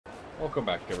Welcome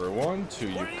back, everyone, to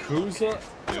Yakuza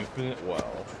Infinite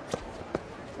Wealth.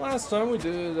 Last time we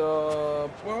did,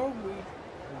 well, we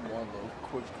one little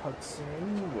quick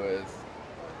cutscene with,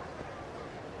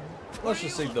 let's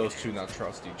just say those two not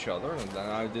trust each other, and then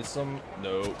I did some,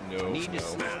 no.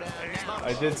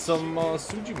 I did some,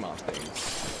 Sujima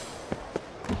things.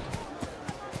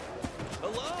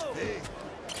 Hello! Hey.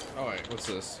 Alright, what's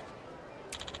this?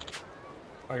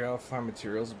 I gotta find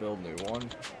materials to build a new one.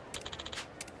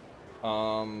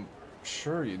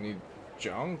 Sure, you need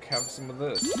junk? Have some of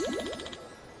this.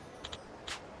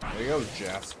 There you go,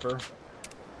 Jasper.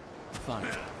 Fine.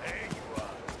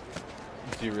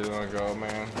 Do you really want to go,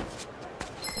 man?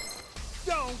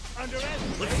 Don't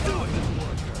underestimate. Let's do it.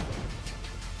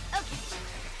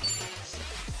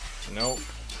 Nope.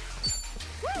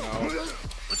 No.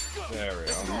 Let's go. There we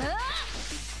go.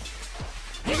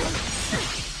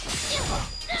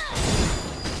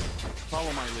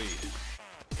 Follow my lead.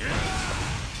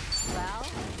 Well,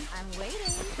 I'm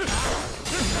waiting.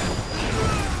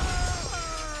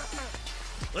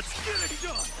 Let's get it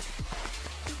done.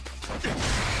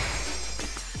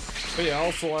 But yeah,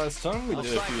 also last time we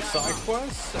did a few side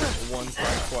quests. One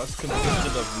side quest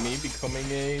consisted of me becoming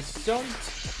a stunt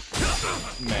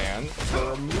man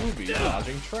for a movie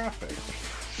dodging traffic.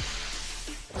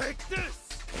 Take this.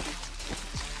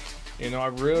 You know, I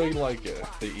really like it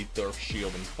if they eat their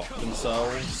shield and fuck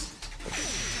themselves.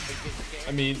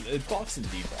 I mean, it buffs and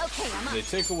debuffs. Okay, They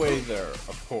take away their,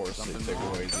 of course, they take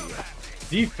away the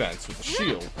defense with the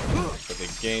shield, but they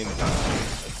gain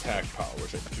attack power,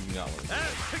 which I do not want to do.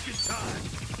 Picking time.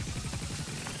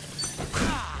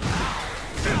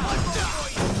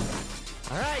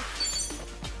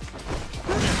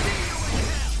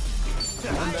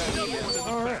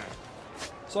 All right.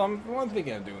 So one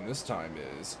thing I'm doing this time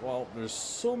is, well, there's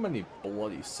so many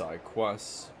bloody side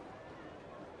quests.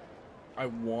 I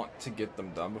want to get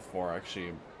them done before I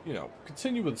actually, you know,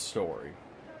 continue with the story.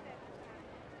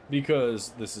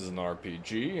 Because this is an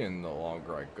RPG, and the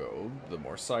longer I go, the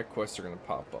more side quests are going to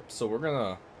pop up. So we're going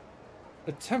to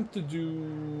attempt to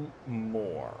do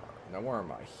more. Now, where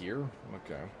am I? Here?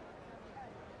 Okay.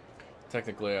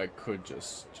 Technically, I could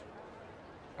just...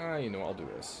 you know, I'll do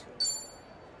this.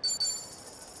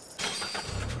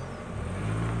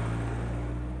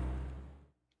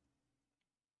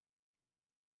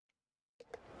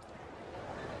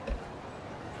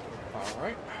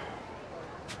 Alright.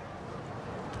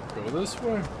 Go this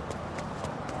way.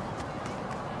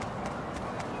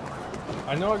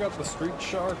 I know I got the street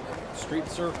shark, street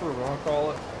surfer, what do you want to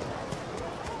call it?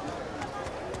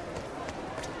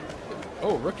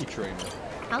 Oh, rookie trainer.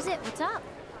 How's it? What's up?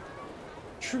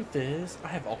 Truth is, I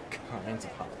have all kinds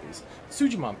of hobbies.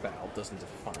 Sujimon battle doesn't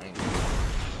define me.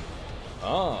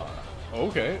 Ah,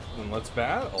 okay, then let's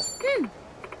battle.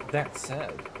 That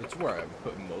said, it's where I've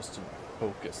put most of my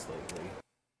focus lately.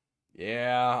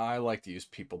 Yeah, I like to use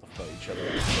people to fight each other.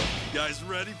 You guys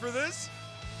ready for this?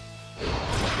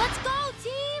 Let's go,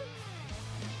 team!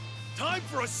 Time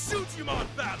for a Sujimon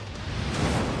battle!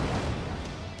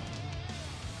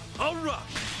 Alright,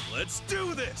 let's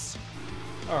do this!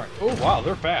 Alright, oh wow,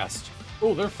 they're fast.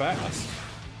 Oh, they're fast.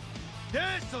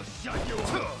 This'll shut you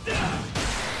up!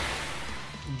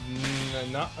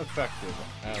 Not effective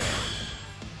at all.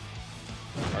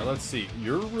 Alright, let's see.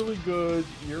 You're really good.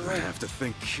 You're right. I have to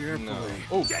think carefully. No.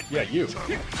 Oh, yeah, you.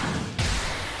 Damn.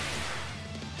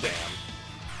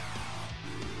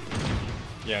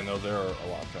 Yeah, no, they're a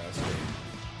lot faster.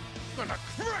 I'm gonna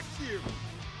crush you!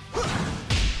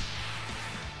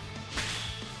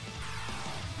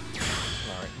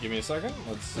 Alright, give me a second.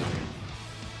 Let's see.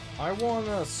 I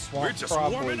wanna swap We're just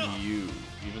probably warming up. you,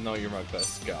 even though you're my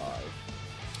best guy.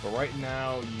 But right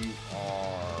now, you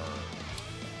are...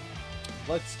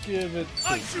 Let's give it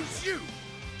to... I choose you!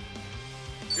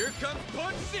 Here comes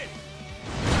Punch City!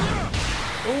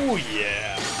 Oh,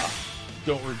 yeah!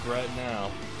 Don't regret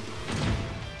now.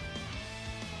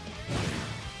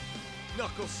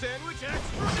 Knuckle sandwich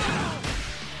extra now!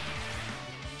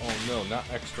 Oh no, not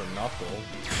extra knuckle.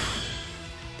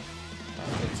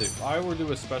 Let's see, if I were to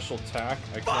do a special attack,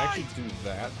 I can actually do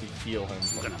that to heal him.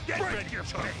 But Get ready your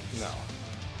face! no.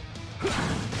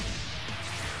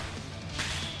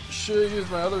 Should use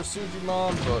my other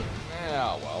Sujimon, but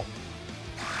well.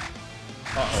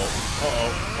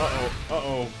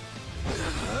 Uh-oh.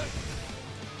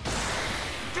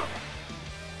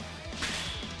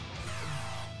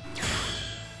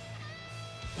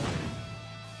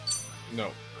 No,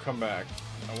 come back.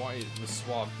 I want you to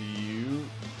swap you.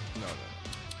 No.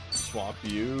 Swap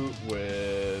you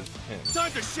with him.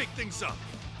 Time to shake things up!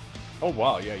 Oh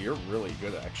wow, yeah, you're really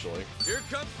good actually. Here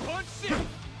comes Punch City!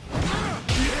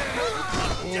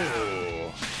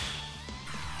 Ooh.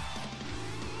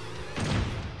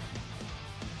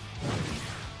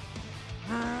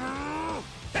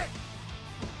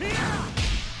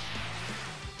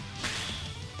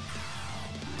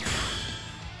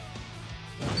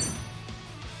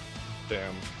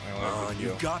 Damn, I like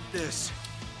You got this.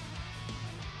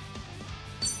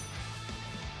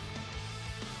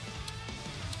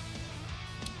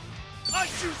 I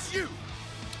choose you.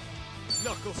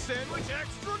 Knuckle sandwich,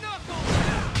 extra knuckle.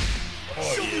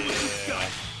 Oh, Show me what you got.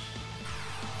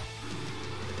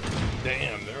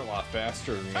 Damn, they're a lot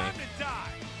faster than me. Time to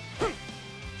die.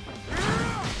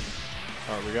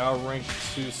 Alright, we got a rank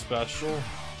 2 special,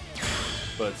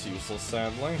 but it's useless,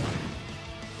 sadly.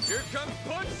 Here comes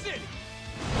Punch City.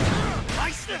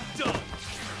 Nice and done.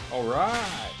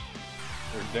 Alright,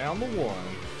 we're down to 1.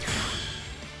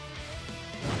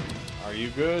 Are you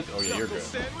good? Oh yeah, you're Knuckle good.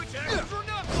 sandwich, extra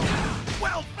knuckle.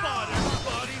 Well fought,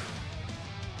 everybody.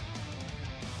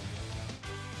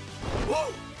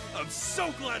 Woo! I'm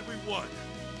so glad we won.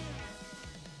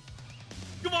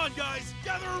 Come on, guys,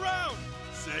 gather around.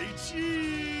 Say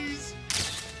cheese.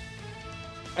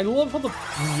 I love how the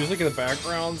music in the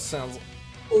background sounds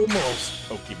almost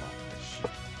Pokemon-ish.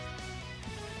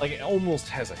 Like, it almost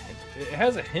has a hint. It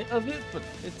has a hint of it, but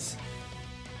it's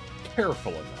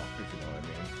careful enough, if you know what I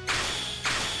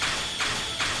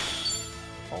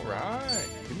mean. Alright,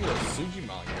 give me those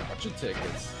Sujimon gotcha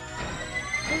tickets.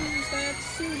 Who's that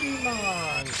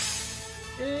Sujimon?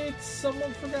 It's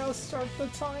someone forgot to start the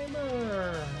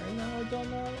timer. And now I don't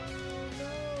know.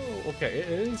 No. Okay, it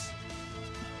is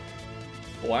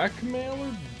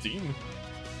Blackmailer Demon.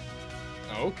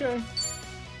 Okay.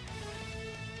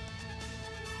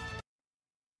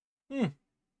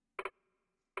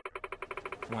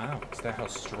 Wow, is that how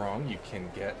strong you can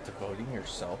get devoting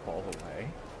yourself all the way?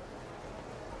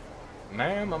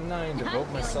 Ma'am, I'm not even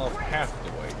devote myself half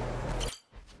the way.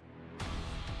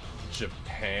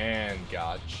 Japan,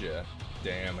 gotcha.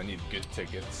 Damn, I need good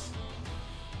tickets.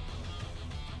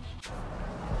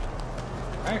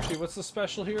 Actually, what's the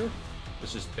special here?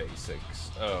 It's just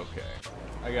basics. Okay.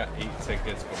 I got 8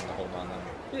 tickets, but I'm gonna hold on them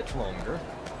a bit longer.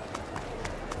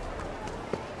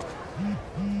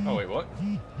 Oh, wait, what?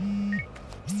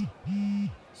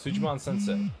 Sujimon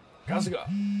Sensei. Kasuga,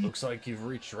 looks like you've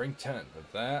reached rank 10.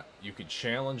 With that, you could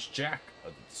challenge Jack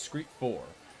of the Discreet 4.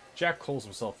 Jack calls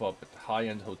himself up at the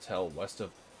high-end hotel west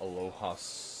of Aloha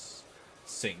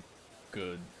Street.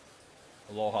 Good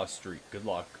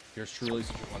luck. Here's truly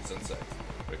Sujimon Sensei.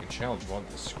 We can challenge one of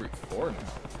the Discreet 4 now.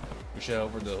 We should head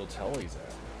over to the hotel he's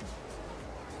at.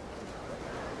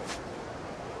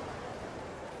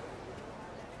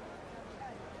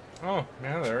 Oh,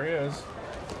 yeah, there he is.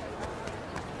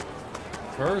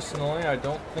 Personally, I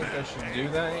don't think I should do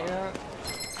that yet.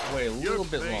 Wait a little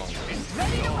bit longer. I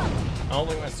don't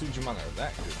think my Sujimon are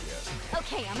that good yet.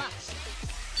 Okay, I'm up.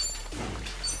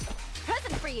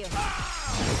 Present for you.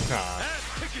 Nah.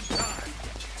 Picking time.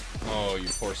 Oh, you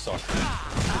poor sucker.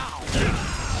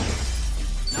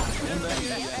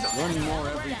 Learning more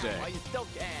every day.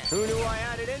 Who knew I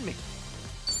had it in me?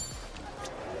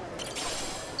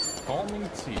 Calming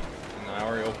tea. And I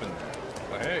already opened that.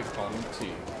 But hey, calming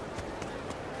tea.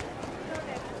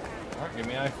 Alright, give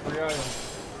me a free item.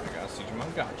 I got a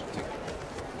Sujimon gotcha ticket.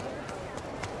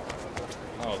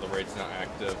 Oh, the raid's not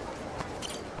active.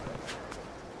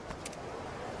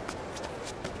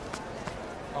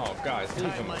 Oh, guys,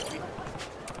 leave him alone.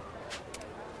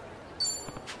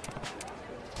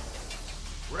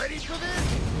 Ready for this?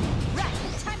 Right,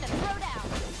 time to throw down.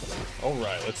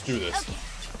 Alright, let's do this.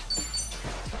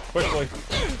 Quickly.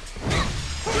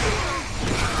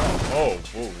 Oh,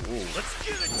 whoa, whoa. Let's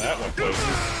get it. That went places.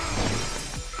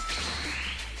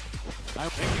 I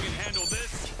think you can handle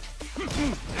this.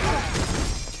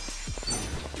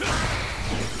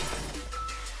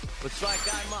 Looks like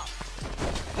I'm up.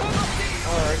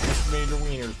 Alright, just made your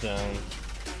wieners down.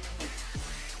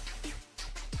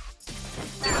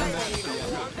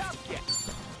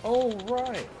 Oh,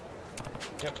 right.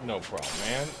 Yep, no problem,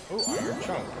 man. Oh, iron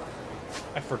chunk.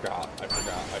 I forgot. I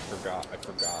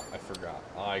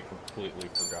completely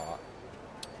forgot.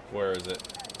 Where is it?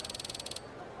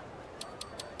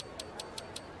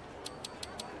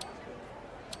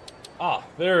 Ah,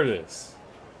 there it is.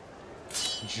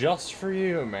 Just for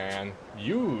you, man.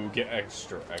 You get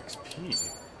extra XP.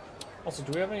 Also,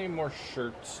 do we have any more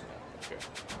shirts? No. Okay.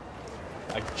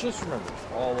 I just remembered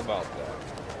all about that.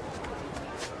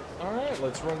 Alright,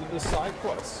 let's run to this side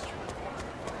quest.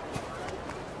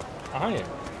 I am.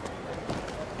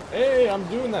 Hey, I'm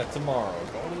doing that tomorrow.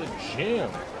 Going to the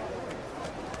gym.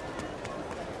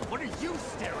 What are you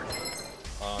staring at?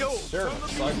 Staring at the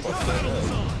side quest.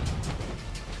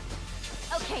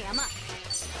 Okay, I'm up.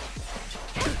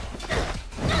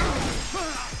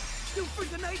 You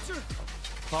freak of nature!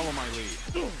 Follow my lead.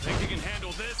 Think you can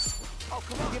handle this? Oh,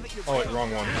 come on, give it your Oh wait, wrong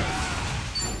one.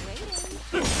 I'm waiting.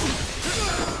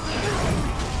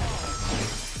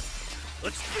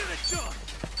 Let's get it done!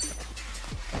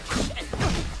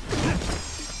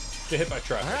 Get hit by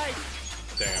traffic. All right.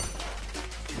 Damn.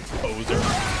 Poser.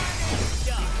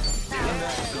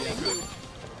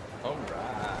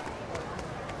 Alright.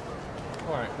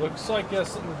 Alright, looks like it has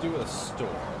something to do with a store.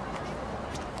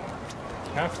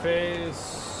 Cafe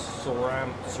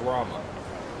Sorama.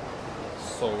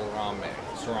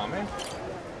 Sorame?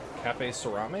 Cafe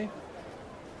Sorame?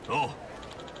 Oh,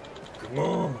 Come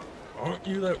on. Aren't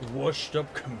you that washed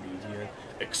up comedian?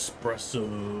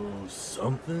 Espresso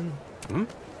something? Hmm?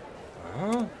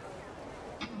 Huh?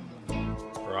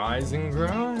 Rise and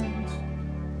grind.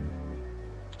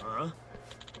 Huh?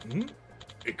 Hmm?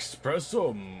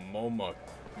 Espresso Momiko?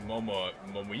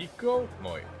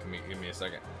 Wait, give me a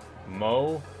second.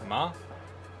 Mameko.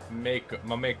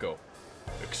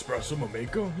 Espresso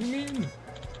Mameko, you mean?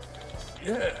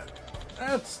 Yeah,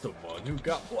 that's the one who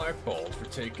got blackballed for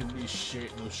taking those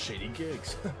shady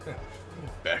gigs.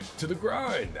 Back to the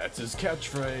grind, that's his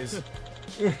catchphrase.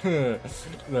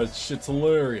 That shit's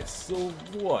hilarious. So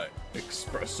what?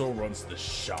 Espresso runs the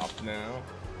shop now?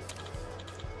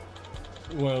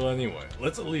 Well, anyway,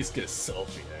 let's at least get a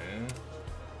selfie,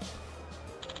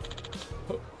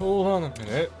 eh? Hold on a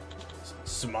minute.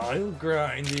 Smile,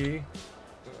 Grindy.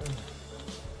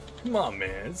 Come on,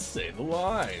 man, say the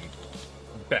line.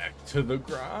 Back to the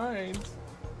grind.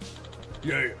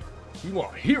 Yeah, we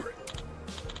want to hear it.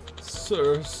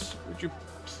 Sirs, would you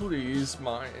please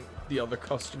mind the other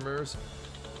customers?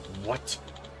 What?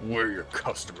 We're your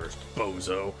customers,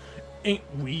 bozo. Ain't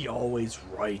we always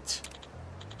right?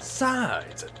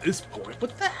 Besides, at this point,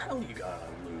 what the hell you gotta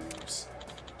lose?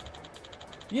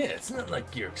 Yeah, it's not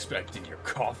like you're expecting your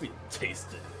coffee to taste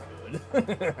any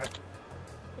good.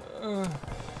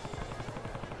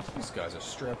 These guys are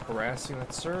straight up harassing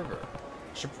that server.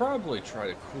 Should probably try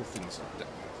to cool things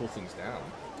down.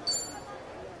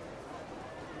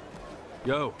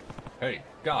 Yo. Hey,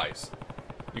 guys.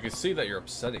 You can see that you're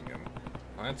upsetting him.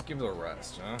 I have to give it a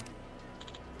rest, huh?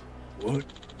 What?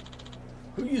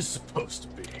 Who you supposed to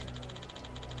be?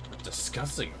 We're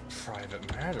discussing a private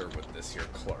matter with this here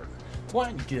clerk.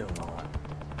 Why get him on?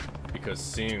 Because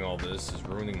seeing all this is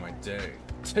ruining my day.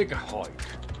 Take a hike.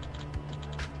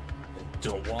 And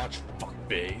don't watch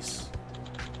fuckbase.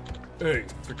 Hey,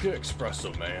 forget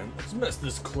espresso, man. Let's mess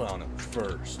this clown up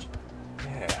first.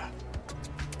 Yeah.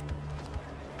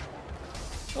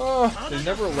 Oh, they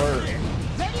never learn.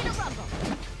 Ready to rumble.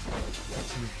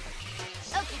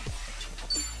 Okay.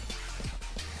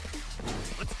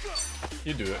 Let's go.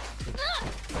 You do it.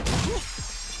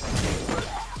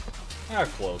 Ah,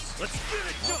 close. Let's get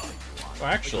it done. Well,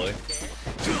 actually,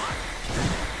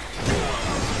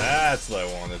 that's what I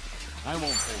wanted. I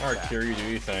won't hold Alright, back. Kiryu, do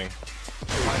your thing.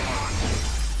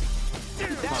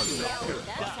 That's how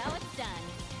it's done.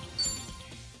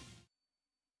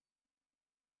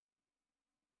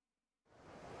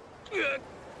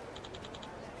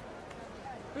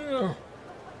 Ew,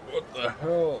 what the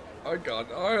hell? I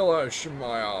got eyelash in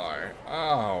my eye.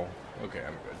 Ow. Okay,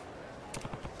 I'm good.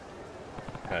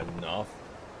 Had enough.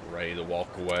 Ready to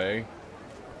walk away.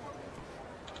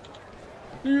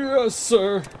 Yes,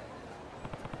 sir.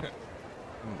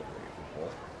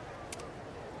 Unbelievable.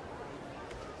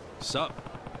 Sup?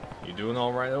 You doing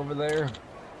all right over there?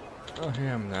 I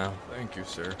am now. Thank you,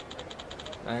 sir.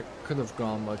 That could have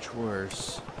gone much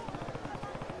worse.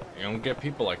 You don't get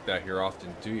people like that here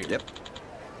often, do you? Yep.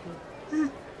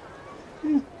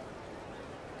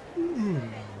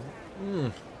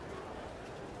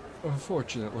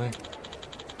 Unfortunately.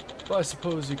 But I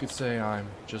suppose you could say I'm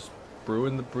just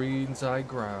brewing the beans I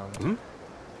ground. Hmm?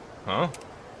 Huh?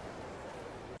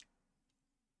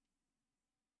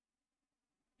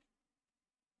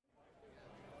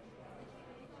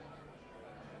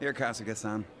 Here,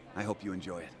 Kasuga-san. I hope you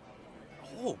enjoy it.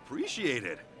 Oh, appreciate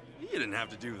it. You didn't have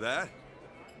to do that.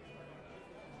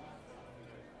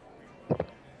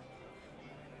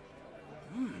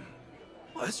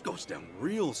 Well, this goes down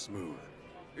real smooth.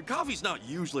 Coffee's not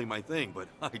usually my thing, but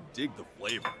I dig the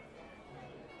flavor.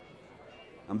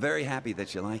 I'm very happy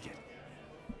that you like it.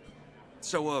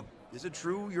 So, is it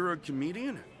true you're a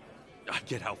comedian? I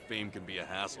get how fame can be a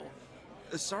hassle.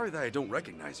 Sorry that I don't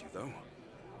recognize you, though.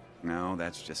 No,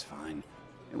 that's just fine.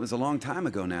 It was a long time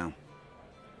ago now.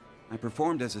 I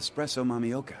performed as Espresso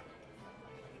Mamioka.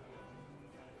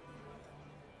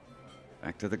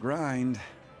 Back to the grind.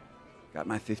 Got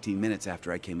my 15 minutes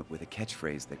after I came up with a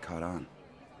catchphrase that caught on.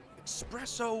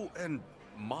 Espresso and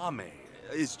mame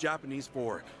is Japanese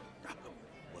for,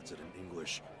 what's it in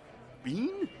English?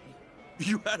 Bean?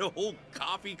 You had a whole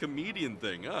coffee comedian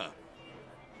thing, huh?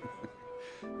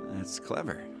 That's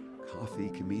clever. Coffee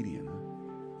comedian.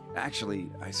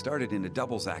 Actually, I started in a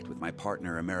doubles act with my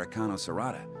partner, Americano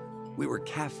Serrata. We were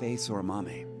Cafe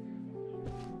Soramame.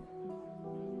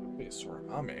 Wait,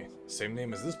 Soramame? Same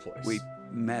name as this place. We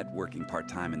met working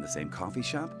part-time in the same coffee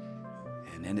shop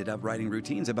and ended up writing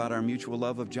routines about our mutual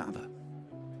love of Java.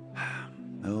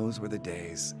 Those were the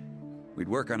days. We'd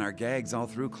work on our gags all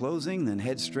through closing, then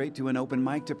head straight to an open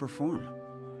mic to perform.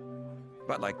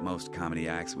 But like most comedy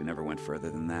acts, we never went further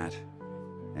than that.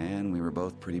 And we were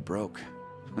both pretty broke.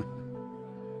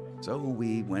 So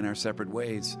we went our separate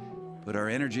ways, put our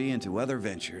energy into other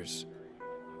ventures.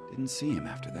 Didn't see him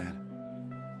after that.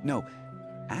 No,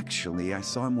 actually, I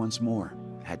saw him once more.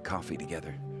 Had coffee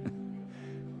together.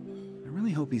 I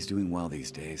really hope he's doing well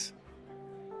these days.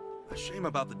 A shame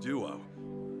about the duo.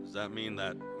 Does that mean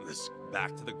that this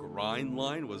back to the grind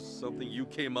line was something you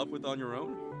came up with on your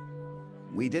own?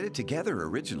 We did it together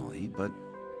originally, but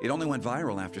it only went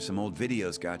viral after some old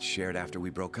videos got shared after we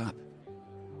broke up.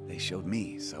 They showed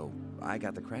me, so I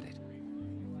got the credit.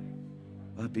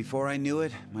 But before I knew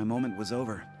it, my moment was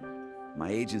over. My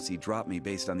agency dropped me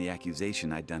based on the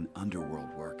accusation I'd done underworld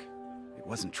work. It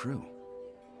wasn't true.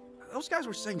 Those guys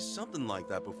were saying something like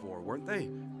that before, weren't they?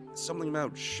 Something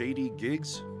about shady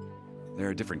gigs? There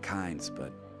are different kinds,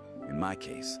 but in my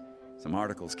case, some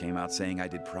articles came out saying I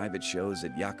did private shows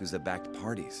at Yakuza-backed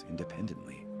parties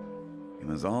independently. It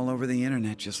was all over the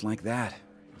internet just like that.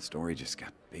 The story just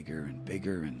got bigger and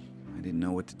bigger, and I didn't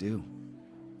know what to do.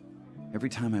 Every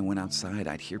time I went outside,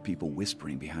 I'd hear people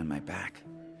whispering behind my back.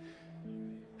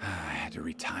 I had to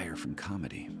retire from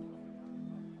comedy.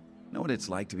 Know what it's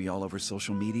like to be all over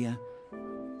social media?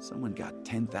 Someone got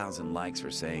 10,000 likes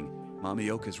for saying,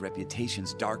 Mamioka's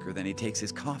reputation's darker than he takes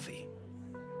his coffee.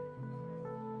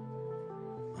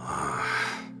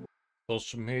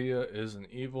 Social media is an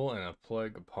evil and a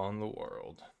plague upon the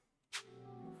world.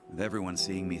 With everyone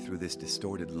seeing me through this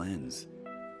distorted lens,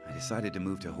 I decided to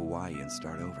move to Hawaii and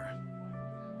start over.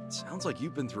 It sounds like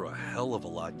you've been through a hell of a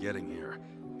lot getting here,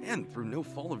 and through no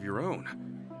fault of your own.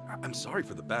 I'm sorry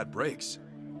for the bad breaks.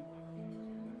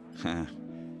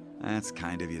 That's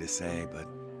kind of you to say, but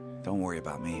don't worry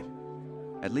about me.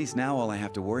 At least now all I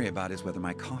have to worry about is whether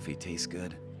my coffee tastes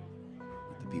good.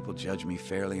 Let the people judge me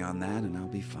fairly on that and I'll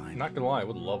be fine. Not gonna lie, I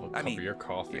would love a cup of your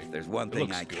coffee. If there's one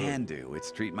thing I can do,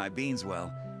 it's treat my beans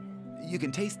well. You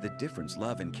can taste the difference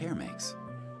love and care makes.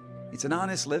 It's an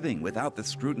honest living without the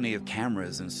scrutiny of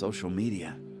cameras and social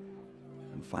media.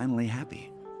 I'm finally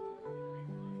happy.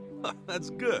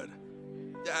 That's good.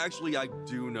 Actually, I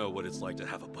do know what it's like to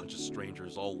have a bunch of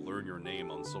strangers all learn your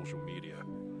name on social media.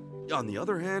 On the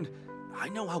other hand, I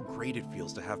know how great it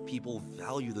feels to have people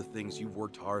value the things you've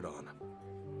worked hard on.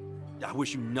 I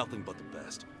wish you nothing but the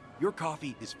best. Your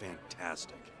coffee is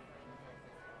fantastic.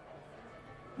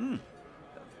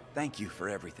 Thank you for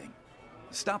everything.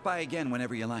 Stop by again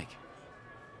whenever you like.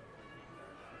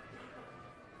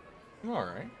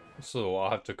 Alright, so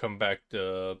I'll have to come back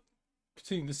to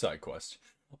continue the side quest.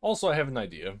 Also, I have an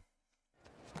idea.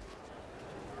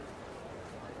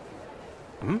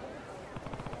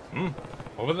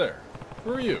 Over there.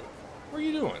 Who are you? What are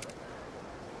you doing?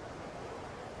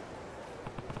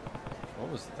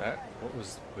 What was that? What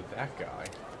was with that guy?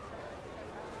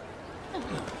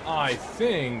 I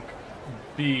think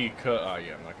because... Oh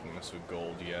yeah, I'm not gonna mess with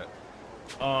gold yet.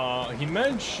 He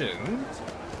mentioned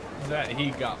that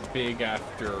he got big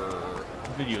after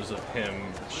videos of him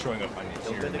showing up on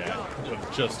the internet,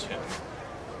 of just him.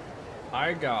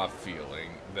 I got a feeling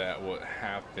that what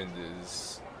happened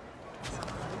is...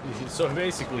 So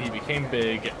basically he became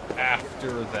big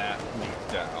after that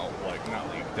leaked out. Like,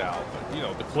 not leaked out, but, you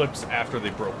know, the clips after they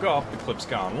broke up, the clips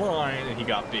got online, and he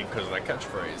got big because of that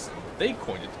catchphrase. And they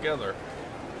coined it together.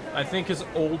 I think his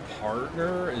old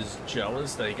partner is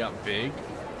jealous that he got big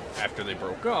after they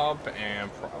broke up,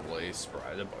 and probably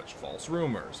spread a bunch of false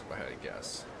rumors, if I had to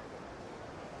guess.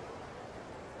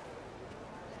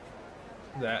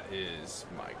 That is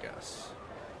my guess.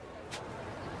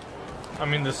 I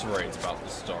mean, this raid's about to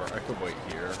start. I could wait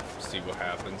here, see what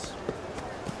happens.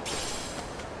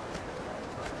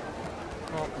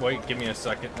 Oh, wait, give me a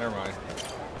second. Never mind.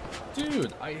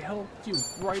 Dude, I helped you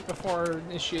right before I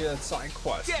initiated that side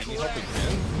quest. Can you help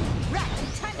again?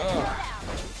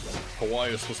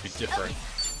 Hawaii was supposed to be different.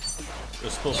 It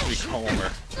was supposed to be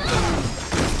calmer.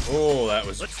 Oh, that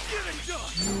was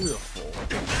beautiful.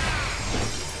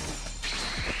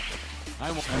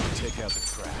 I want to take out the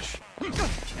trash.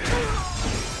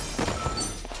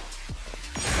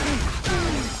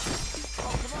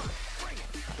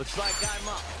 Looks like I'm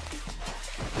up.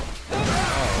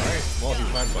 Alright, well,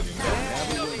 he's my buddy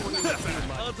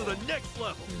now. On to the next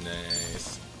level.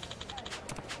 Nice.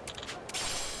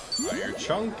 Fire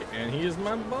Chunk, and he is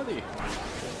my buddy.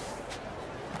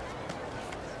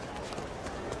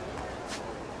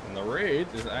 And the raid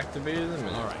is activated in a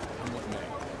minute. Alright, I'm with me.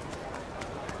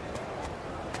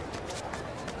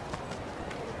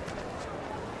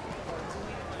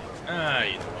 Ah,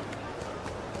 you know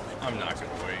what? I'm not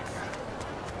gonna wait.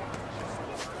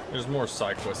 There's more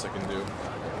side quests I can do.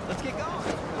 Let's get going.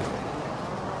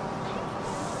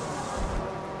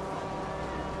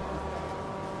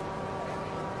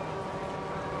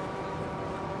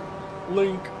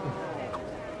 Link.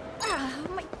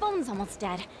 My phone's almost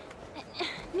dead.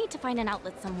 Need to find an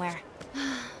outlet somewhere.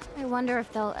 I wonder if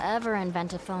they'll ever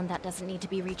invent a phone that doesn't need to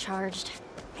be recharged.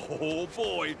 Oh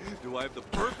boy, do I have the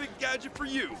perfect gadget for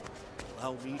you.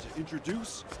 Allow me to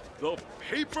introduce the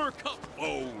paper cup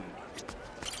phone.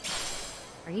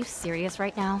 Are you serious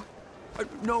right now?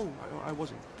 No, I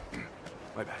wasn't.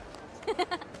 My bad.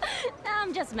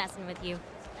 I'm just messing with you.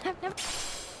 I've never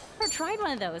tried one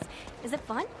of those. Is it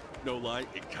fun? No lie,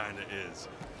 it kinda is.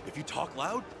 If you talk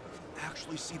loud,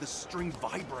 actually see the string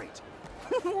vibrate.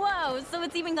 Whoa, so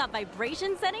it's even got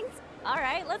vibration settings? All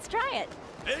right, let's try it.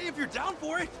 Hey, if you're down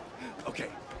for it. Okay,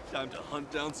 time to hunt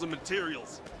down some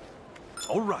materials.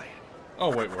 All right.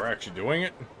 Oh, wait, we're actually doing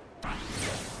it?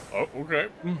 Oh, okay.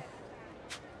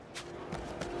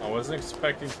 I wasn't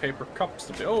expecting paper cups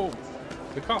to be... Oh,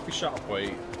 the coffee shop.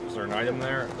 Wait, was there an item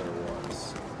there? There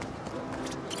was.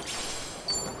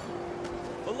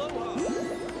 Aloha.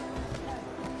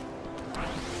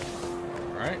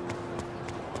 Alright.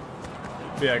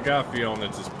 Yeah, I got a feeling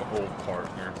it's his old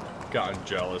partner. Gotten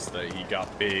jealous that he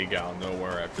got big out of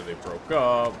nowhere after they broke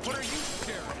up. What are you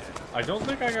staring at? I don't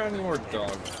think I got any more dog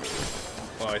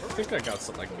food. But I think I got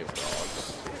something I can give dogs.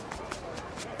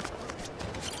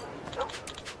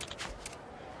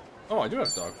 Oh, I do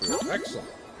have dog food. Excellent.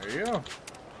 There you go.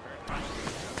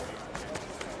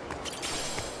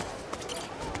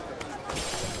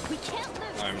 We can't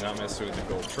lose. I'm not messing with the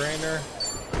gold trainer.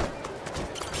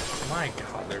 My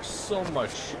god, there's so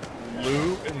much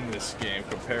loot in this game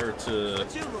compared to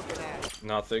What you looking at?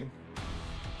 nothing.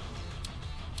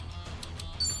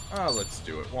 Ah, let's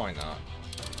do it. Why not?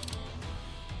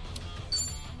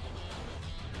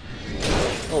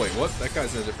 Oh wait, what? That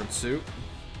guy's in a different suit.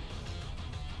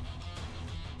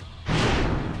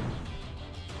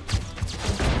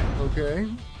 Okay.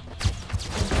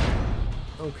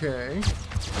 Okay.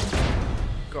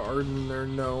 Gardener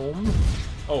gnome.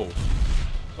 Oh.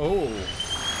 Oh.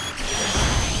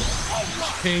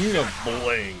 King of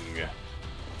Bling.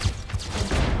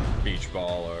 Beach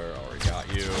baller. Already got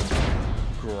you.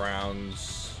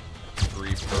 Grounds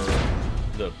Reaper.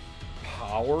 The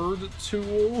powered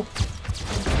tool.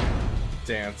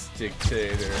 Dance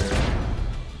dictator.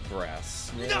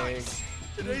 Brass snake. Nice!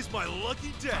 Today's my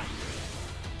lucky day.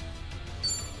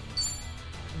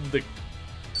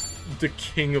 The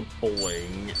King of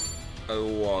Bling. I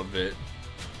love it.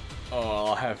 Oh,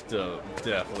 I'll have to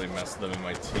definitely mess them in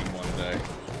my team one day.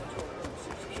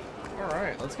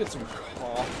 Alright, let's get some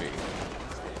coffee.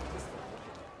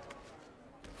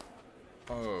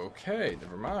 Okay,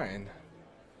 never mind.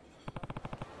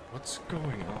 What's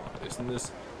going on? Isn't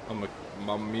this a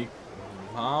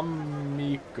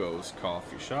Mamiko's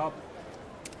coffee shop?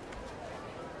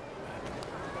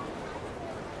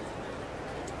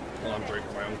 Well, I'm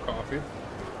drinking my own coffee.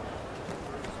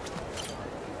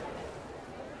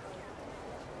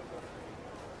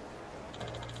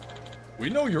 We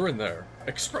know you're in there.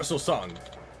 Espresso-san.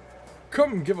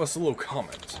 Come give us a little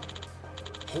comment.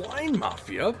 Hawaiian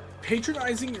Mafia?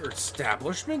 Patronizing your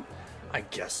establishment? I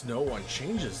guess no one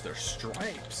changes their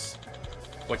stripes.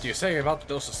 What do you say about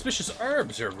those suspicious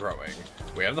herbs you're growing?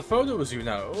 We have the photos, you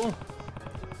know.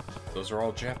 Those are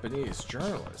all Japanese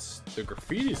journalists. The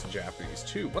graffiti's in Japanese,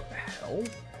 too. What the hell?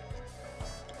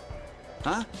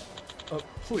 Huh?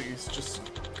 Please, just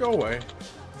go away.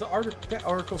 That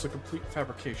article's a complete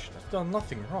fabrication. I've done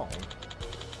nothing wrong.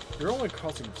 You're only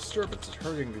causing disturbance and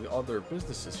hurting the other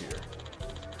businesses here.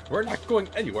 We're not going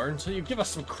anywhere until you give us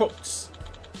some quotes.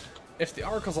 If the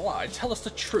article's a lie, tell us the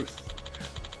truth.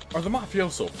 Are the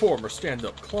mafioso former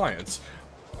stand-up clients?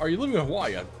 Are you living in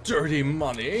Hawaii on dirty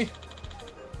money?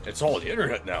 It's all on the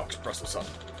internet now, Espresso-san.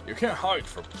 You can't hide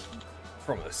from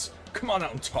this. Come on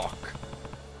out and talk.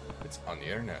 It's on the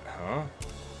internet, huh?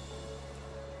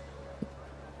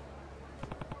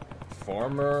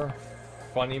 Former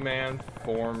funny man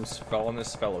forms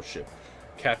felonious fellowship.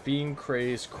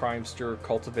 Caffeine-crazed crimester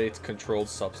cultivates controlled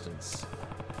substance.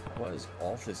 What is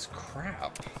all this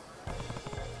crap?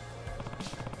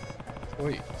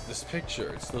 Wait, this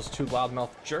picture, it's those two loudmouth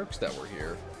jerks that were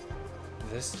here.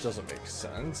 This doesn't make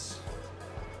sense.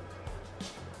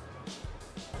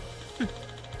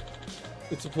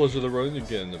 It's a pleasure to run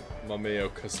again,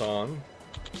 Mameo-san.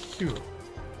 Phew.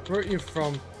 Weren't you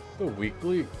from the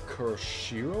weekly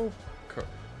Kuroshio?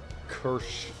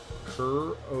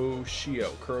 Kuroshio.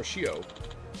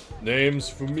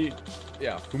 Name's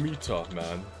Fumita,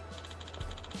 man.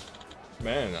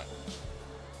 Man, I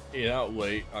ate out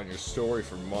late on your story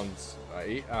for months. I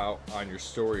ate out on your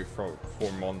story for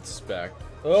months back.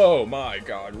 Oh my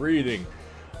god, reading.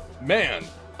 Man,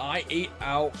 I ate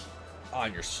out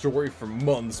on your story for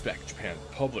months back. Japan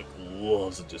public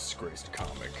loves a disgraced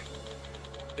comic.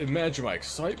 Imagine my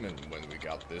excitement when we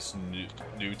got this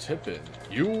new tip in.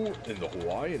 You in the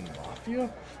Hawaiian Mafia?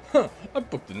 Huh, I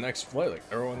booked the next flight like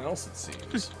everyone else it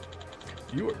seems.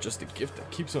 You are just a gift that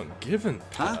keeps on giving,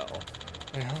 pal. Huh?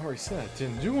 I already said I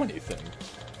didn't do anything.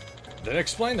 Then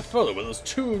explain the photo with those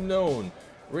two known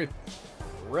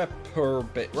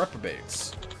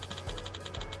reprobates.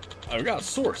 I've got a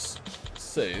source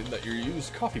saying that you use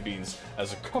coffee beans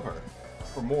as a cover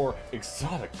for more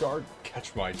exotic garden.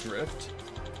 Catch my drift?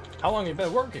 How long have you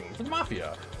been working for the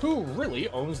Mafia? Who really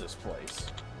owns this place?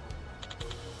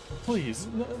 Please,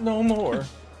 no more.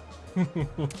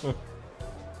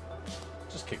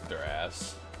 Just kick their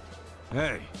ass.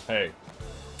 Hey. Hey.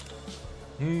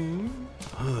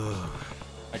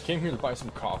 I came here to buy some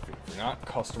coffee. If you're not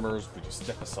customers, would you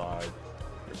step aside?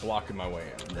 You're blocking my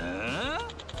way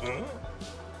in.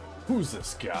 Who's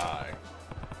this guy?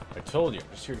 I told you, I'm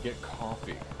just here to get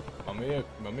coffee.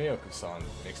 Mameo-san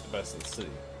makes the best of the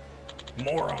city.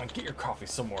 Moron, get your coffee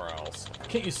somewhere else.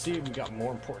 Can't you see we got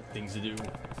more important things to do?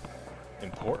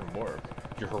 Important work?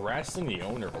 You're harassing the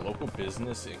owner of a local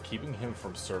business and keeping him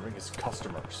from serving his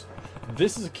customers.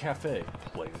 This is a cafe,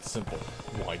 plain and simple.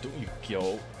 Why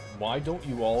don't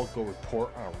you all go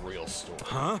report on a real store?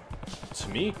 Huh? To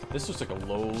me, this looks like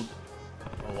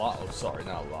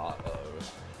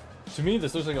to me,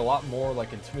 this looks like a lot more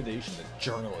like intimidation than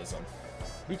journalism.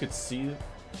 We could see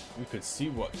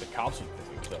what the cops would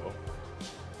think, though.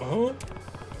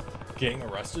 Getting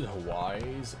arrested in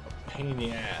Hawaii's a pain in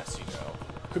the ass, you know.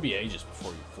 Could be ages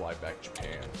before you fly back to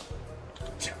Japan.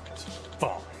 Damn it.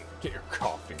 Fine. Get your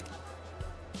coffee.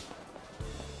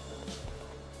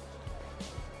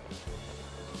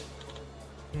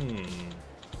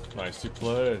 Nicely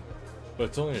played. But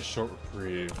it's only a short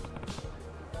reprieve.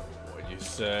 What'd you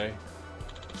say?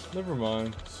 Never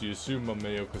mind. See you soon,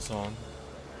 Mameo-san.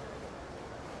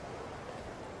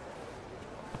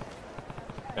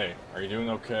 Hey, are you doing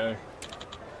okay?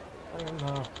 I don't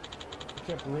know. I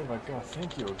can't believe I gotta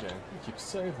thank you again. You keep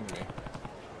saving me.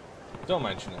 Don't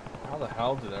mention it. How the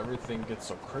hell did everything get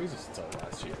so crazy since our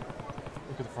last year?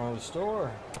 Look at the front of the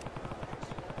store.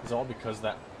 It's all because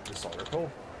this article?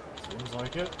 Seems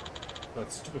like it.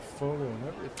 That stupid photo and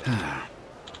everything.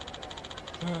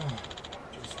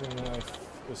 Just when I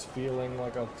was feeling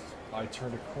like I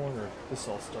turned a corner, this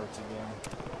all starts again.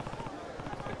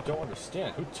 I don't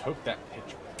understand. Who took that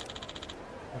picture?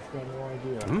 I've got no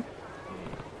idea.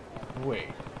 Wait,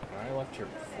 I left here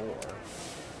before.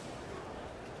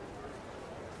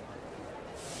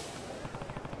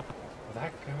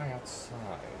 That guy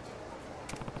outside.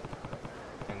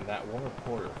 And that one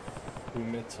reporter,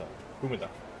 Fumita,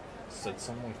 said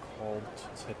someone called to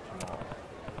tip him off.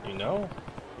 You know,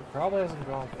 he probably hasn't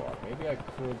gone far. Maybe I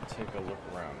could take a look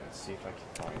around and see if I can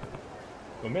find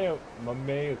him.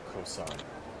 Mameo-san.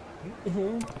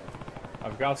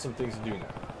 I've got some things to do now,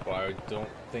 but I don't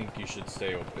think you should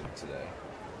stay open today,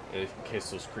 in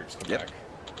case those creeps come back.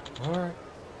 Alright,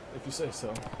 if you say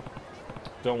so.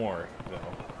 Don't worry, though.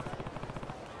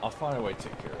 I'll find a way to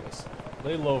take care of this.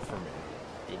 Lay low for me.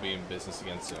 You'll be in business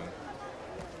again soon.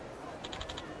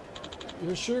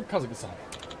 You're sure, Kasuga-san?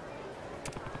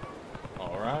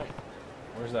 Alright.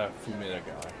 Where's that Fumita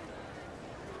guy?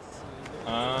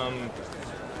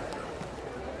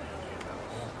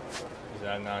 Is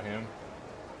that not him?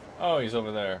 Oh, he's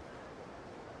over there.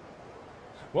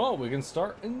 Well, we can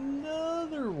start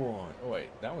another one. Oh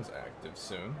wait, that one's active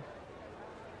soon.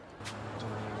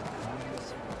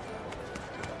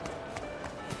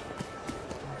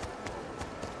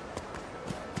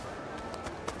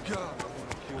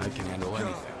 I can handle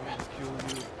anything.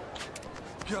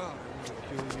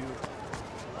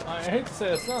 I hate to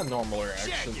say it's not a normal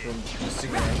reaction from just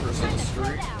seeing rappers on the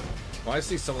street. When I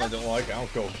see someone I don't like, I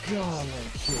don't go, God, I'm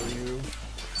gonna kill you.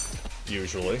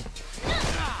 Usually.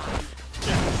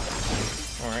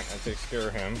 Alright, that takes care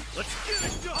of him.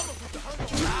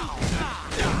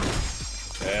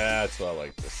 That's what I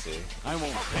like to see. I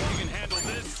won't think you can handle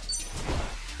this.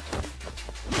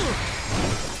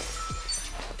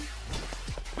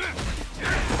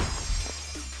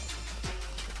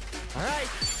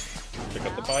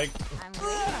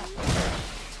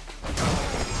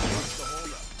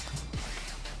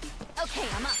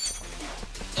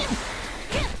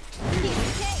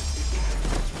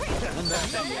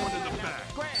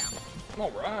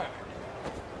 Alright.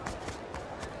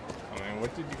 I mean,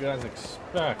 what did you guys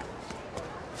expect?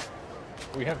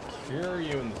 We have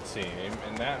Kiryu in the team,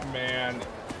 and that man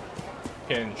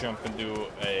can jump into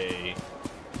a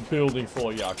building full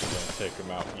of Yakuza and take him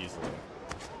out easily.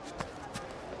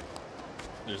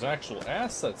 There's actual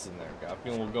assets in there. Got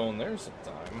people will go in there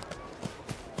sometime.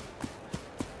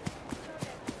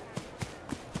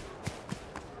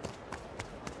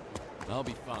 I'll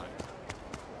be fine.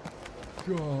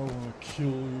 God, I wanna kill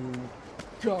you.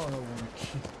 God, I wanna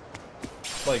kill.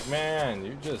 Like, man,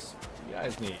 you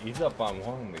guys need to ease up on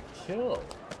wanting to kill.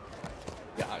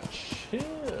 God,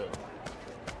 chill.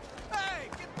 Hey,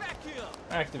 get back here!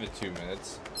 Active at 2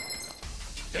 minutes.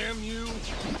 Damn you!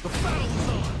 The battle's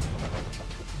on!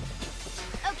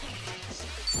 Okay.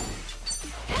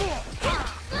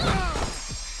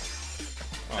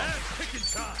 Picking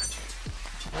time!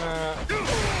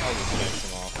 I'll just finish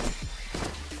him off.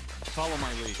 Follow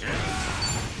my lead.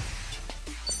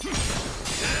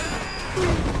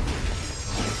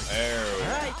 There we go.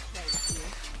 Alright.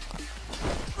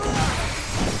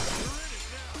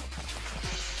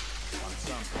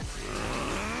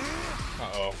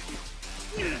 Uh-oh.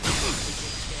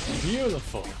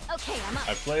 Beautiful. Okay, I'm up.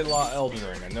 I played a lot of Elden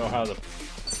Ring. I know how to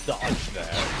dodge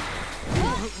that.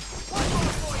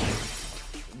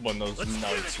 When those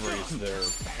knights raise their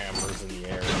hammers in the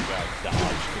air, you gotta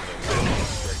dodge because the lightning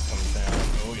straight comes down.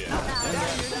 Oh yeah.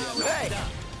 Hey!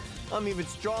 I'm even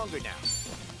stronger now.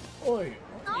 Oi,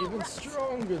 even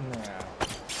stronger now.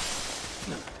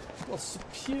 Well,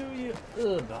 superior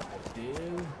urban,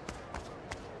 dude.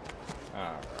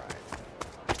 Alright.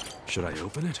 Should I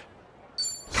open it?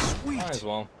 Might as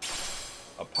well.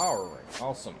 A power ring.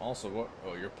 Awesome. Also, what?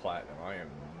 Oh, you're platinum. I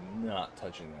am not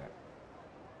touching that.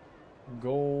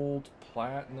 Gold,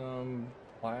 platinum,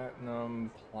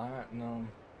 platinum,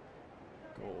 platinum.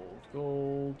 Gold,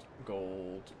 gold,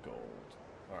 gold, gold.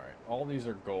 Alright, all these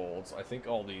are golds. I think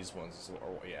all these ones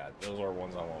are, yeah, those are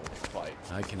ones I want to fight.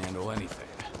 I can handle anything.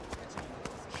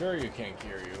 Sure you can,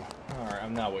 Kiryu. Alright,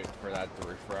 I'm not waiting for that to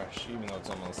refresh, even though it's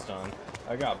almost done.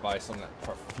 I gotta buy some of that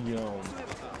perfume.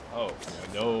 Oh,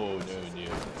 no.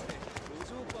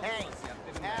 Hey,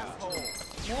 asshole!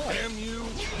 Damn you!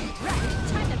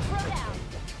 Time to throw down.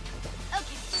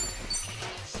 Okay.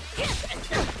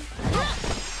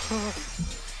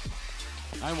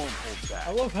 I won't hold back. I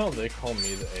love how they call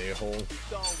me the a-hole.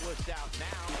 Don't wuss out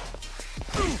now.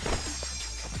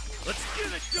 Let's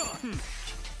get it done!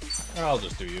 I'll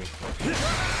just do you.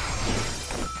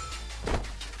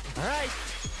 Alright.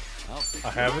 I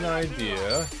have an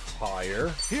idea.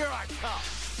 Higher. Here I come.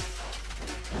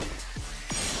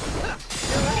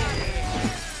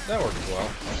 That works well.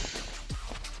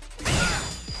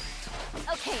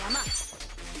 Okay, I'm up.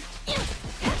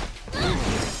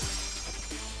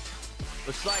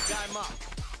 Looks like I'm up.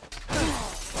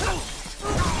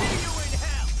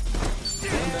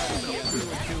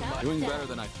 Doing better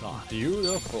than I thought.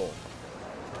 Beautiful.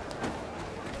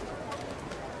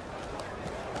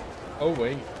 Oh,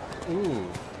 wait. Ooh.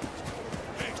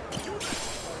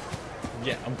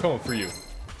 Yeah, I'm coming for you.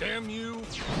 Damn you!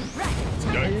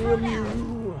 Damn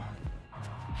you!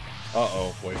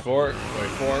 Uh-oh. Wait for it. Wait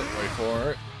for it. Wait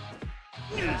for it.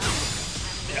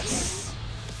 Yes.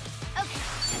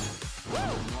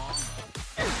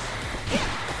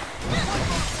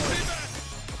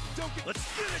 Let's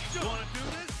get it done! Wanna do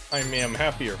this? I mean, I'm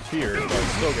happy or feared, but I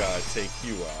still gotta take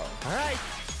you out. Alright.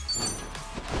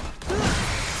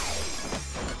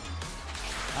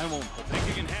 I won't Think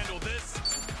you can handle this?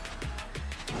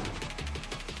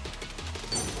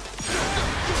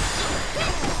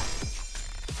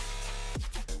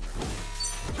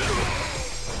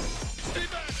 Stay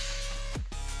back!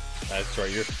 That's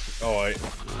right, you're... Oh, wait.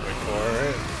 Wait for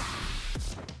it.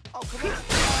 Oh, come on.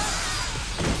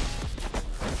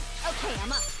 Okay,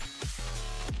 I'm up.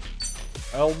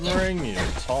 Elden Ring, you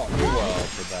taught me well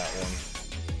for that one.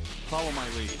 Follow my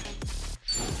lead.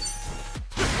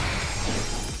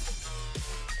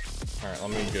 Alright,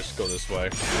 let me just go this way.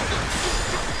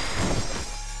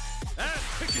 Ass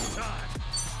picking time!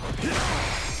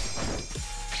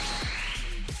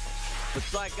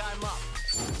 Looks like I'm up.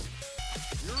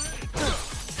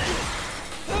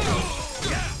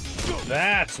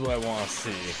 That's what I want to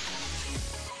see.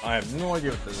 I have no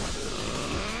idea what this is.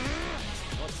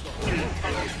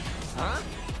 Huh?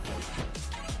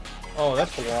 Oh,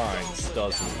 that blinds,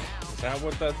 doesn't it? Is that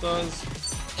what that does?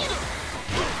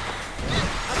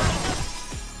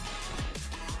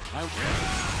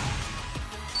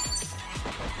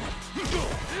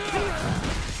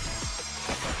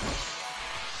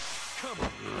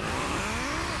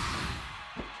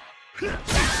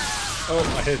 Oh,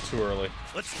 I hit it too early.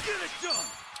 Let's get it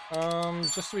done.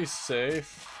 Just to be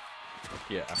safe.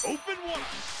 Yeah. Open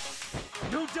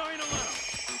wide. No dying allowed.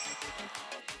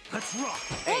 Let's rock.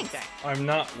 Hey, thanks. I'm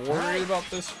not worried about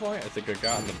this fight. I think I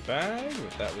got in the bag,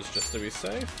 but that was just to be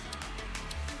safe.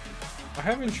 I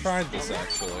haven't tried this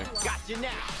actually. Got you now.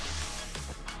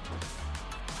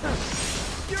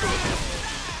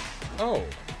 Oh,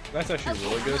 that's actually a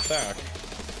really good attack.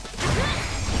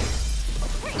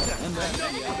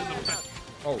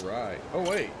 All right. Oh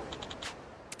wait.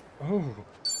 Oh.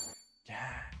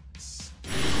 Yes.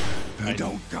 You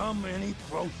don't come any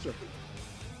closer.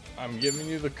 I'm giving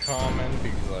you the common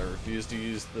because I refuse to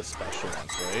use the special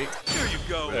ones, right? Here you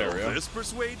go. There we Will go. this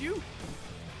persuade you?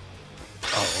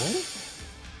 Oh?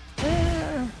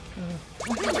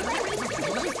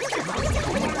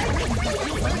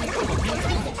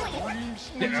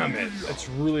 Damn it. It's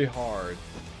really hard.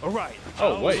 All right.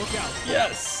 Oh, I'll wait. look out.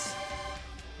 Yes!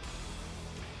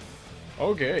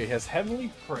 Okay, he has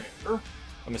Heavenly Prayer,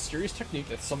 a mysterious technique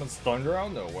that summons thunder out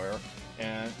of nowhere,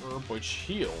 and herb which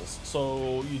heals.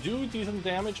 So you do decent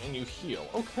damage and you heal.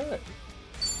 Okay.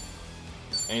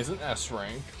 And he's an S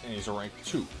rank, and he's a rank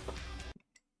 2.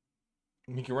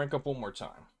 He can rank up one more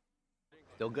time.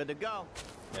 Still good to go.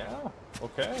 Yeah,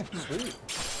 okay, sweet.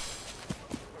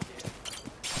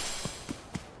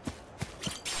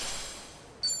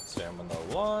 Stamina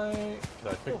light. Can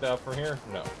I pick that up from here?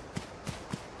 No.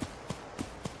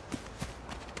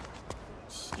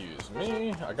 Excuse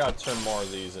me. I gotta turn more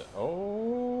of these in. Oh.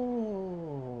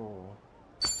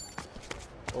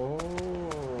 Oh,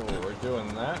 we're doing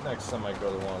that next time I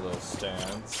go to one of those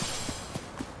stands.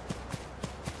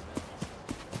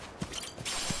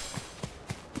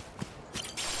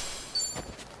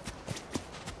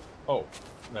 Oh,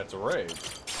 that's a raid.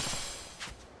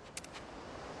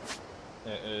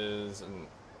 It is.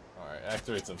 Alright,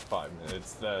 activates in 5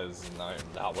 minutes. That is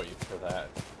not waiting for that.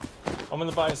 I'm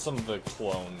gonna buy some of the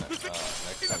clone next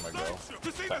time I go.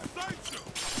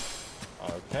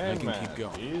 Okay, man.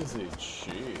 Easy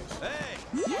cheese. Hey!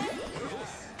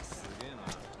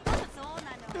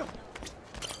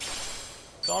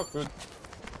 Dog food.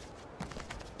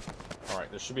 Alright,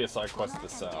 there should be a side quest to the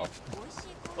south.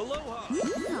 Aloha!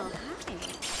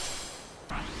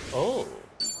 Oh.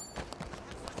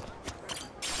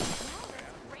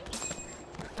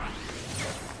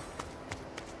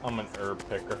 I'm an herb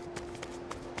picker.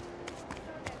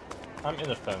 I'm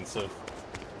inoffensive.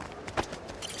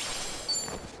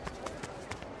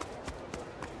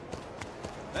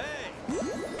 Hey!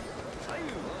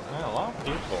 Man, a lot of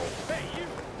people. Hey, you!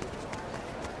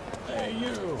 Hey,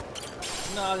 you!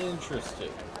 Not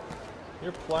interested.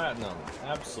 You're platinum.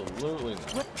 Absolutely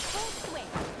not.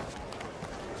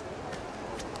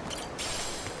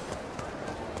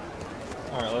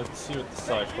 Alright, let's see what the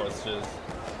side quest is.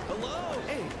 Hello!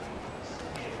 Hey!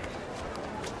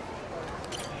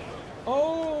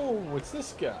 Oh, what's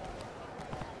this guy?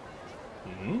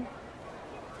 Hmm?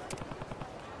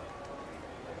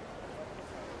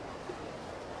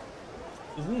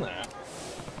 Isn't that?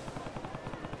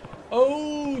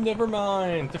 Oh, never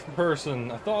mind. Different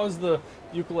person. I thought it was the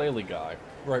ukulele guy.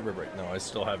 Right. No, I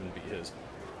still haven't beat his.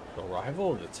 The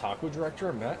rival of the taco director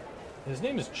I met? His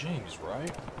name is James,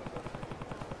 right?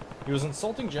 He was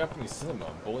insulting Japanese cinema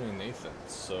and bullying Nathan,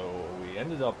 so we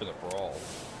ended up in a brawl.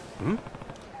 Hmm?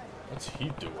 What's he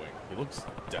doing? He looks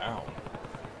down.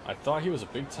 I thought he was a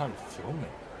big-time filmmaker.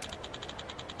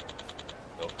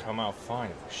 They'll come out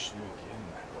fine if we shoot again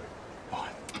that way.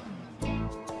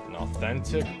 But an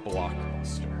authentic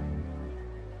blockbuster.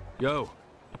 Yo.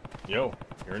 Yo,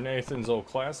 you're Nathan's old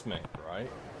classmate, right?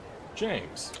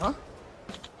 James. Huh?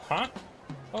 Huh?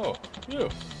 Oh, you.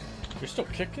 You're still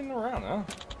kicking around, huh?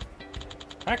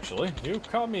 Actually, you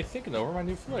caught me thinking over my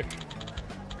new flick.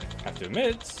 Have to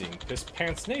admit, seeing Piss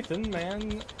Pants Nathan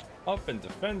man up and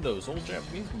defend those old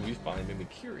Japanese movies finally made me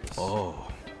curious. Oh.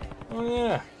 Oh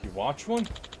yeah, you watch one?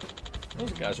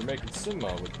 Those guys are making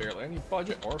cinema with barely any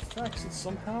budget or effects, and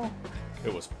somehow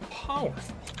it was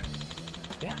powerful.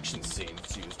 The action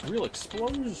scenes used real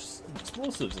explosives,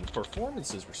 and the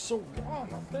performances were so raw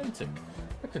and authentic.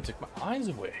 I couldn't take my eyes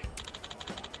away.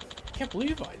 I can't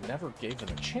believe I never gave them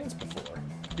a chance before.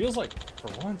 Feels like, for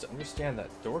one, to understand that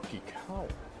dorky cowl.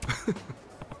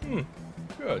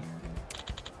 Good.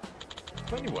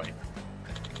 But anyway,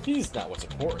 he's not what's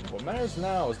important. What matters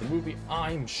now is the movie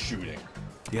I'm shooting.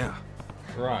 Yeah.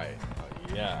 Right.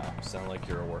 Yeah. Sound like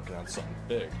you're working on something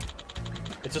big.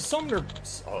 It's a summoner.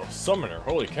 Oh, summoner.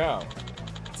 Holy cow.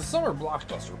 It's a summer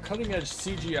blockbuster with cutting-edge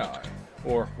CGI.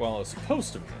 Or, well, it's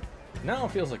supposed to be. Now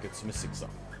it feels like it's missing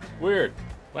something. Weird.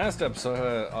 Last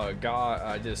episode,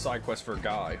 I did a side quest for a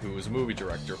guy who was a movie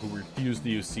director who refused to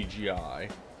use CGI.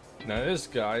 Now this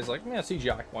guy's like, yeah,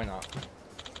 CGI, why not?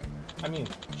 I mean,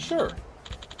 sure,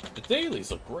 the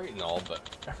dailies look great and all, but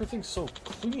everything's so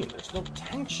clean, there's no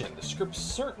tension, the script's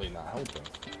certainly not helping.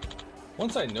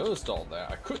 Once I noticed all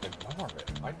that, I couldn't ignore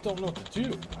it. I don't know what to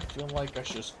do. I feel like I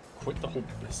should just quit the whole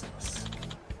business.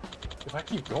 If I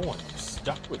keep going, I'm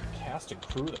stuck with a cast and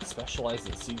crew that specializes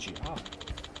in CGI.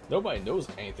 Nobody knows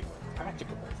anything like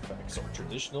practical effects or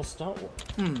traditional stunt work.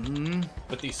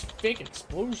 But these fake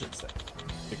explosions,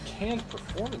 the canned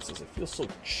performances, it feels so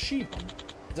cheap. I'm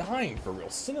dying for real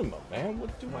cinema, man.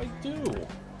 What do I do?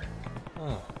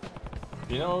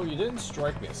 You know, you didn't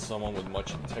strike me as someone with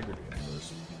much integrity at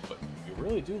first, but you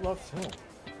really do love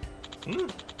film.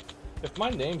 If my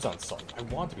name's on something, I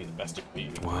want to be the best it can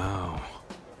be. Wow.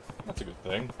 That's a good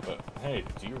thing, but hey,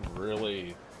 do you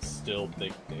really still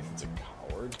think Nathan's a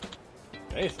coward?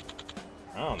 Nathan?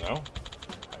 I don't know.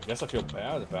 I guess I feel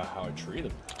bad about how I treat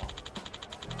him now.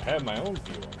 I have my own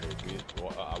view on movies,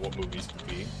 what movies can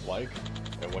be like,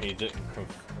 and when he didn't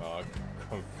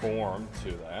conform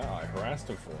to that, I harassed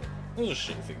him for it. It was a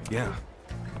shitty thing. Yeah.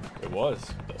 It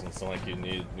was. Doesn't sound like you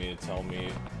needed me to tell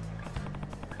me.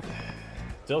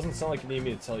 Doesn't sound like you need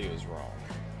me to tell you it was wrong.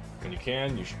 When you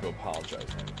can, you should go apologize,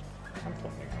 man. I'm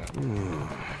planning on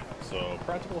it. So,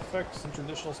 practical effects and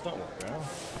traditional stunt work, huh?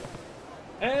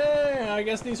 Hey, I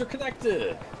guess these are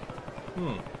connected. A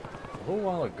little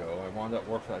while ago, I wound up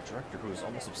working for that director who was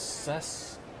almost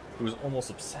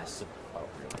obsessive about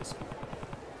realism.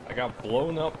 I got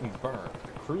blown up and burned.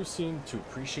 The crew seemed to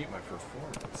appreciate my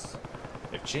performance.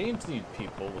 If James needed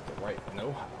people with the right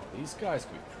know-how, these guys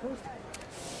could be perfect.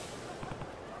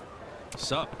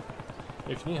 Sup?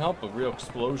 If you need help with real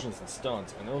explosions and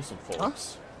stunts, I know some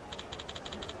folks.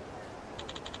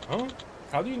 Huh?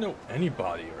 How do you know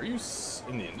anybody? Are you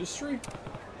in the industry?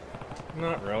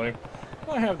 Not really.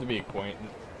 I have to be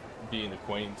being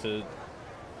acquainted.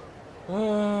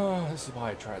 This is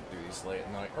why I try to do these late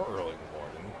at night or early in the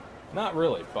morning. Not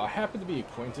really, but I happen to be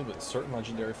acquainted with a certain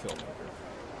legendary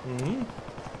filmmaker.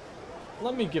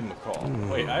 Let me give him a call.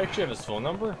 Wait, I actually have his phone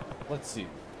number? Let's see.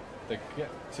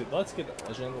 Let's get the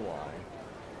legend on the line.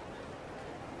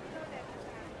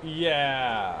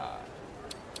 Yeah.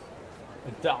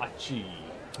 Adachi.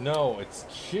 No, it's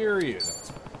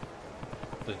Kiryu.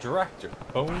 The director,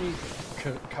 Boni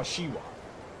Kashiwa.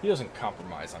 He doesn't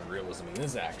compromise on realism in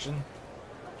his action.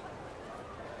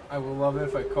 I would love it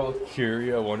if I called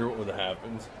Kiryu. I wonder what would have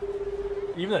happened.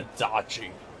 Even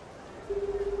Adachi.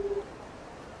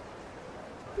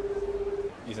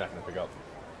 He's not gonna pick up.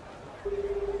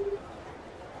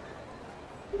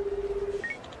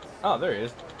 Oh, there he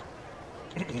is.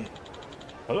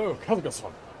 Hello,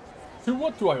 Kasuga-san. To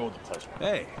what do I owe the pleasure?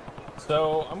 Hey.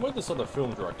 So, I'm with this other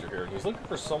film director here, and he's looking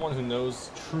for someone who knows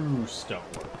true stunt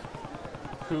work.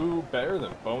 Who better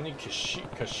than Boni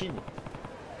Kashiwa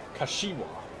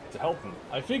to help him?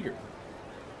 I figured.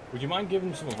 Would you mind giving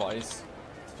him some advice?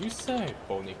 Did you say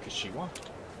Boni Kashiwa?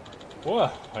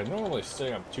 Well, I normally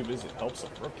say I'm too busy to help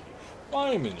some rookie.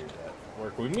 I'm in your debt.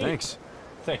 Work with me. Thanks.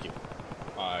 Thank you.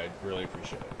 I'd really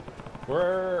appreciate it.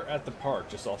 We're at the park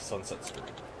just off Sunset Street.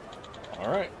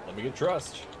 Alright, let me get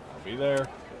dressed. I'll be there.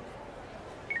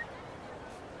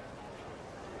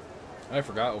 I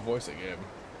forgot what voice I gave him.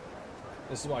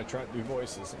 This is why I try to do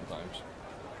voices sometimes.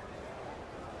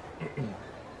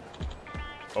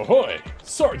 Ahoy!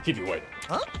 Sorry to keep you waiting.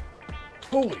 Huh?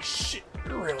 Holy shit,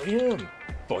 you're really him!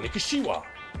 Boni Kashiwa,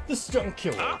 the stunt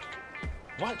killer.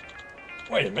 What?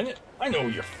 Wait a minute, I know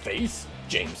your face,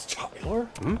 James Tyler.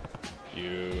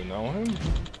 You know him?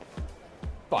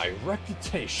 By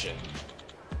reputation.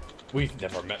 We've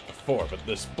never met before, but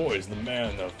this boy is the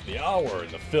man of the hour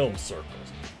in the film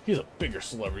circles. He's a bigger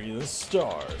celebrity than the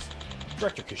stars.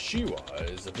 Director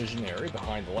Kashiwa is a visionary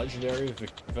behind the legendary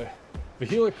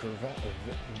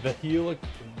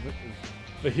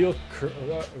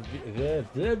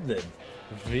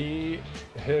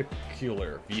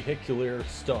vehicular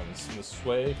stunts in the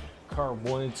Sway Car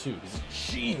 1 and 2. He's a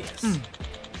genius.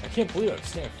 I can't believe I'm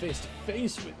standing face to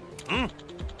face with you.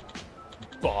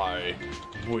 Why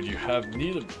would you have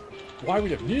needed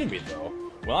me though?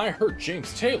 When I heard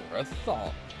James Taylor,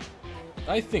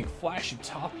 I think flashy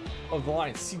top of the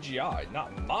line CGI,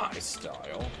 not my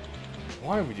style.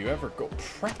 Why would you ever go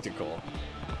practical?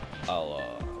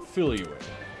 I'll fill you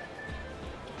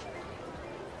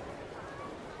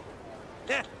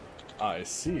in. I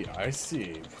see.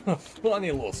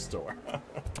 Funny little story.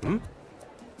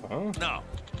 Huh? No.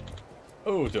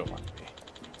 Oh, don't mind me.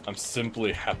 I'm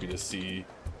simply happy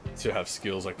to have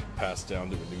skills I can pass down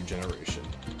to a new generation.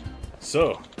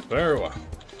 So, very well.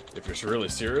 If you're really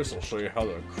serious, I'll show you how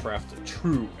to craft a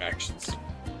true action scene.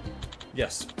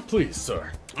 Yes, please,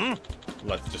 sir.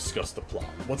 Let's discuss the plot.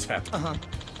 What's happening?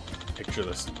 Picture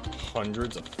this.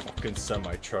 Hundreds of fucking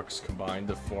semi-trucks combined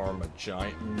to form a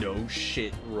giant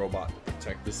no-shit robot to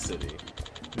protect the city.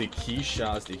 The key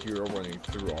shot is the hero running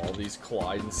through all these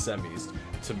colliding semis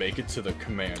to make it to the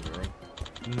command room.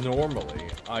 Normally,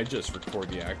 I just record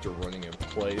the actor running in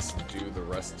place and do the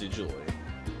rest digitally.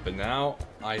 But now,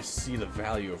 I see the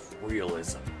value of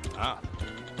realism.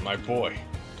 My boy,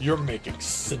 you're making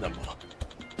cinema.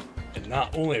 And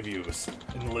not only have you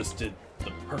enlisted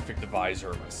the perfect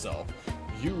advisor myself,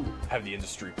 you have the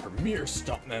industry premier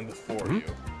stuntman before you.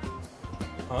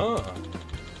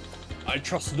 I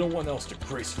trust no one else to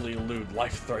gracefully elude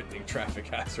life-threatening traffic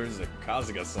hazards at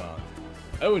Kasuga-san.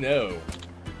 Oh no.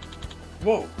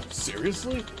 Whoa,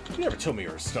 seriously? You never told me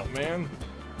you're a stuntman.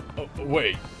 Oh,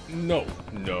 wait, no.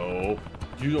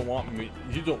 You don't want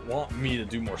me to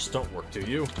do more stunt work, do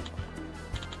you?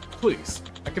 Please,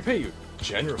 I can pay you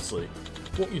generously.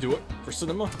 Won't you do it for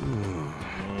cinema?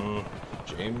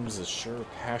 James is sure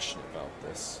passionate about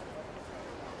this.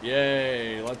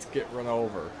 Yay, let's get run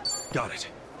over. Got it.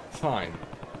 Fine.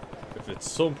 If it's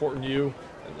so important to you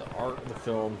and the art of the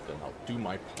film, then I'll do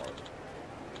my part.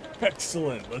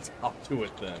 Excellent, let's hop to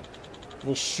it then.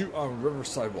 We'll shoot on River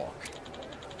Sidewalk.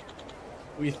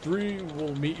 We three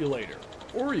will meet you later.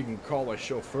 Or you can call my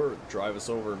chauffeur to drive us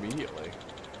over immediately.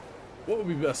 What would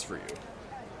be best for you?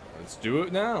 Let's do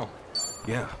it now.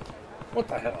 Yeah. What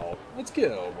the hell? Let's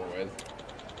get it over with.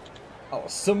 I'll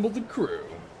assemble the crew.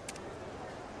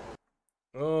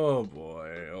 Oh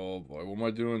boy, what am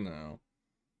I doing now?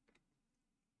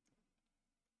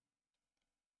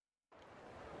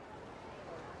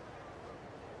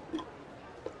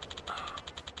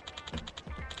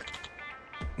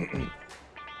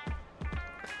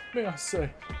 May I say,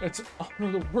 it's an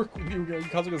honor to work with you again,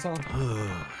 Kasuga-san.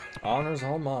 Honor's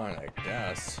all mine, I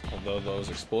guess. Although those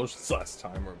explosions last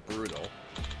time were brutal.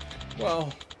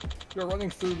 Well, you're running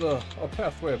through a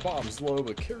pathway of bombs loaded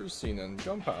with kerosene and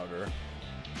gunpowder.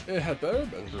 It had better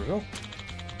been brutal.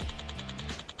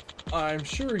 I'm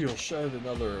sure you'll shed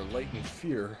another latent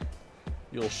fear.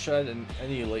 You'll shed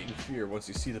any latent fear once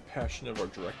you see the passion of our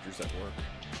directors at work.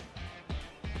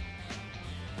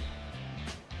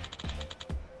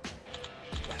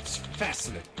 That's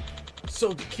fascinating.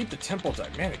 So to keep the tempo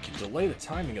dynamic, you delay the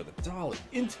timing of the dolly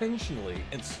intentionally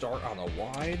and start on a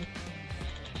wide?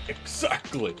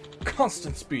 Exactly!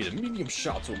 Constant speed and medium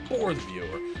shots will bore the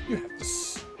viewer. You have to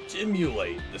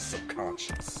stimulate the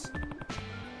subconscious.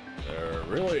 They're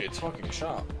really a talking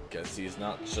shop. Guess he's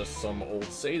not just some old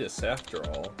sadist after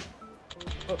all.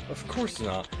 Of course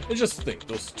not. And just think,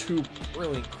 those two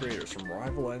brilliant creators from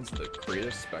rival ends of the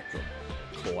creative spectrum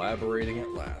collaborating at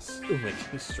last. It'll make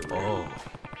history. Oh.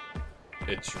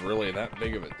 It's really that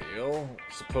big of a deal?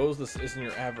 Suppose this isn't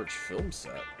your average film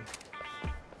set.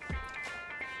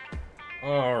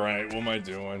 Alright, what am I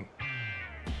doing?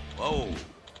 Whoa.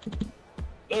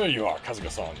 There you are,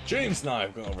 Kasuga-san. James and I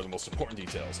have gone over the most important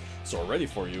details, so we're ready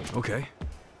for you. Okay.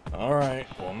 Alright,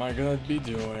 what am I gonna be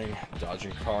doing?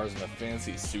 Dodging cars in a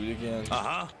fancy suit again?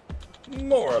 Uh-huh.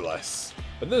 More or less.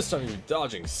 But this time you'll be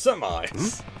dodging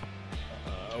semis.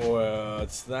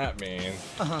 What's that mean?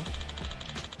 Uh-huh.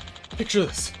 Picture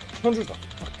this. Hundreds of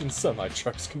fucking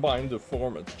semi-trucks combined to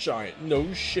form a giant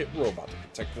no-shit robot to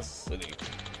protect the city.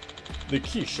 The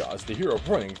key shot is the hero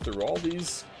running through all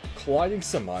these colliding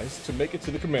semis to make it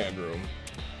to the command room.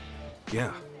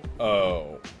 Yeah.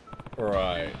 Oh,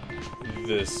 right.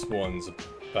 This one's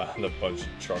about a bunch of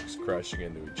trucks crashing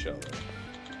into each other.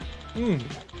 And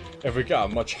we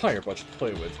got a much higher budget to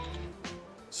play with.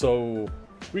 So,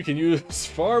 we can use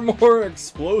far more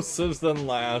explosives than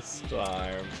last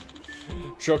time.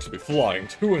 Trucks will be flying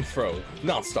to and fro,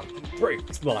 non-stop,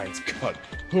 brake lines cut.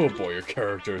 Oh boy, your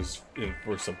character is in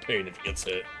for some pain if he gets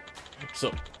hit.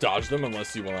 So, dodge them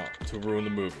unless you want to ruin the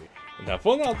movie. And have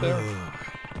fun out there.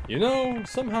 You know,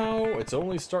 somehow, it's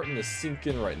only starting to sink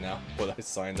in right now what I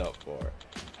signed up for.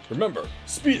 Remember,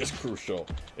 speed is crucial.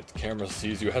 If the camera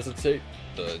sees you hesitate,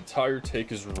 the entire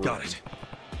take is ruined. Got it.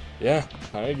 Yeah,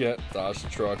 I get. Dodge the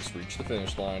trucks, reach the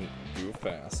finish line, do it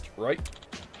fast, right?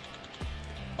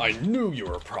 I knew you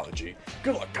were a prodigy.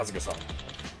 Good luck, Kasuga-san.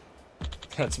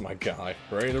 That's my guy.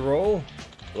 Ready to roll?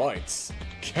 Lights,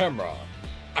 camera,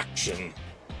 action.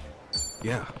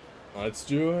 Yeah. Let's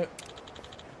do it.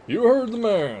 You heard the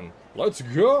man. Let's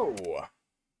go.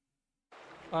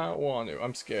 I don't want to.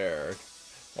 I'm scared.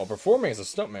 While performing as a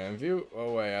stuntman,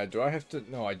 Oh wait, do I have to?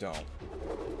 No, I don't.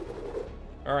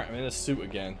 All right, I'm in a suit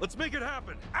again. Let's make it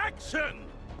happen. Action!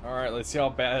 All right, let's see how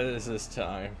bad it is this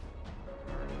time.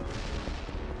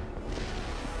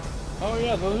 Oh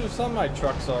yeah, those are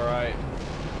semi-trucks, alright.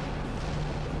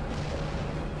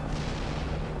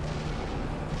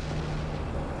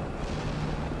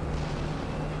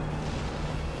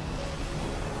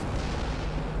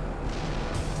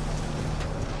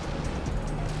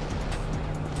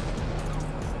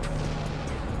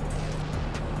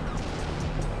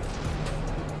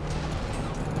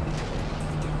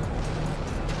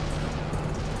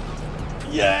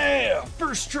 Yeah!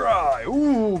 First try!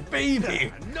 Ooh,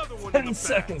 baby! Another one in 10 the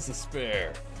seconds to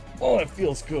spare. Oh, it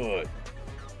feels good.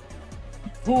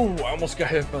 Ooh, I almost got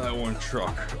hit by that one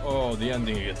truck. Oh, the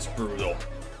ending gets brutal.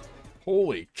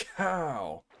 Holy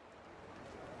cow.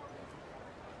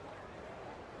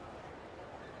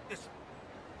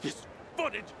 This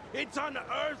footage, it's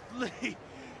unearthly.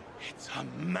 It's a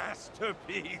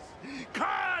masterpiece.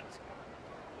 Cut!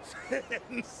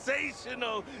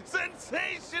 Sensational!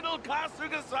 Sensational,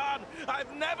 Kasuga-san!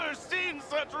 I've never seen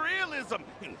such realism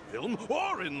in film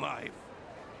or in life.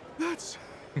 That's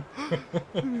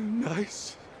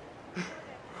nice.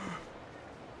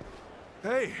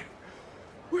 Hey,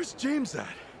 where's James at?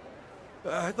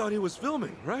 I thought he was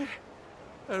filming, right?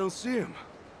 I don't see him.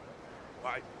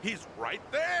 Why, he's right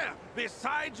there,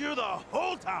 beside you the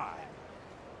whole time.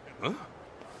 Huh?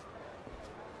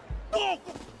 Oh,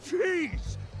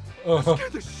 jeez! That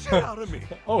scared the shit out of me.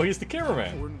 Oh, he's the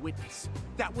cameraman. Born witness.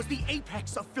 That was the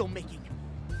apex of filmmaking.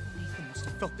 Nathan must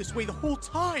have felt this way the whole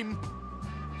time.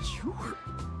 You were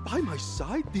by my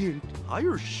side the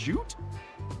entire shoot?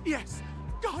 Yes.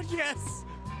 God, yes.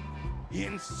 He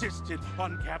insisted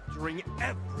on capturing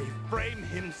every frame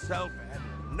himself,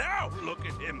 and now look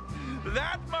at him.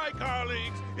 That, my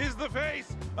colleagues, is the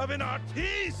face of an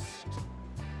artiste.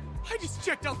 I just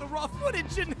checked out the raw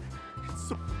footage and it's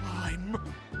sublime.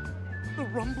 The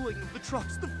rumbling of the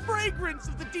trucks, the fragrance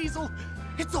of the diesel,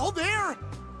 it's all there.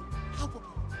 Palpable.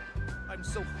 I'm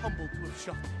so humbled to have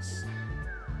shot this.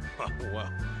 Oh,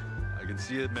 well, I can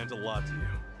see it meant a lot to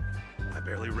you. I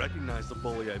barely recognized the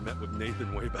bully I met with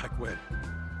Nathan way back when.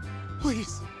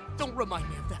 Please, don't remind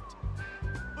me of that.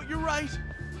 But you're right.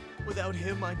 Without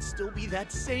him, I'd still be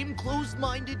that same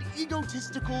closed-minded,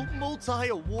 egotistical,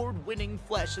 multi-award-winning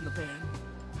flash in the pan.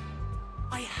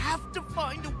 I have to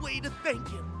find a way to thank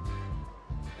him.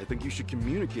 I think you should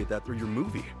communicate that through your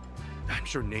movie. I'm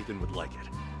sure Nathan would like it.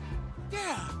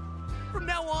 Yeah. From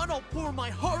now on, I'll pour my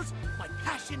heart, my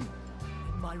passion,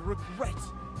 and my regret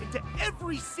into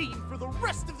every scene for the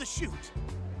rest of the shoot.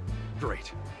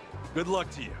 Great. Good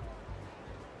luck to you.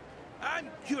 I'm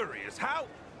curious, how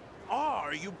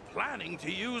are you planning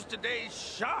to use today's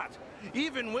shot?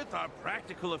 Even with our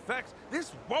practical effects,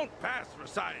 this won't pass for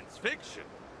science fiction.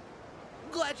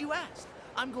 Glad you asked.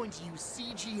 I'm going to use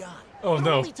CGI. Oh, but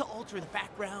no. only to alter the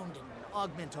background and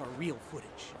augment our real footage.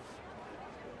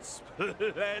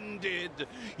 Splendid!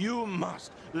 You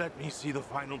must let me see the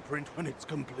final print when it's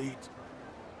complete.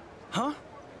 Huh?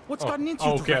 What's Oh, gotten into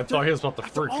you, okay, I Director? thought he was about to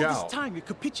After freak all out. this time, you're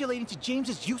capitulating to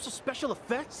James's use of special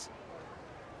effects?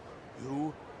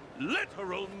 You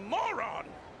literal moron!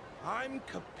 I'm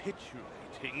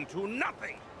capitulating to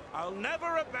nothing. I'll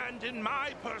never abandon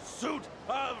my pursuit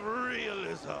of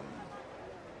realism.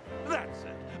 That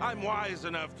said, I'm wise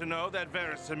enough to know that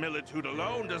verisimilitude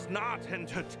alone does not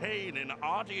entertain an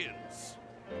audience.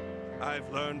 I've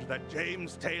learned that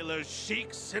James Taylor's chic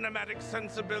cinematic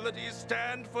sensibilities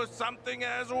stand for something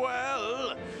as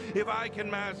well. If I can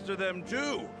master them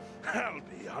too, I'll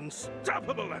be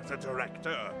unstoppable as a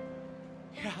director.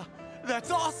 Yeah,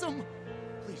 that's awesome!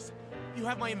 Please, you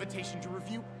have my invitation to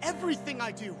review everything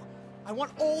I do. I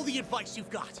want all the advice you've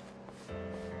got.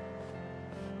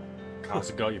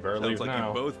 Kasuga, you better leave Sounds like now.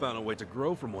 you both found a way to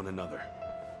grow from one another.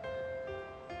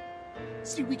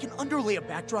 See, we can underlay a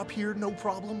backdrop here, no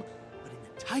problem. But in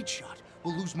the tight shot,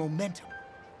 we'll lose momentum.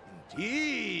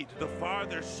 Indeed, the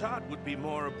farther shot would be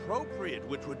more appropriate,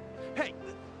 which would... Hey,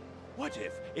 what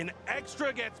if an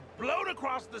extra gets blown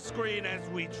across the screen as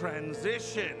we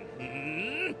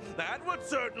transition? That would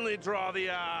certainly draw the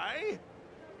eye.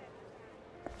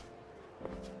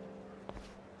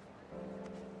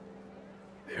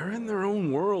 They're in their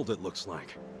own world, it looks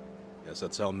like. Guess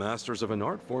that's how masters of an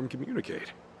art form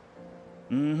communicate.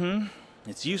 Mm-hmm.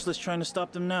 It's useless trying to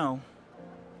stop them now.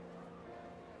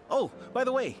 Oh, by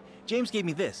the way, James gave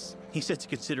me this. He said to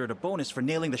consider it a bonus for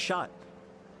nailing the shot.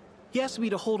 He asked me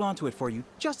to hold on to it for you,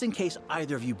 just in case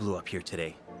either of you blew up here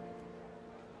today.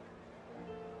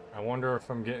 I wonder if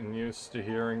I'm getting used to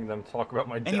hearing them talk about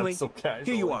my death Anyway, so casually.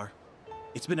 here you are.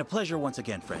 It's been a pleasure once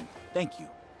again, friend. Thank you.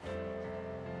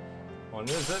 When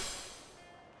is it?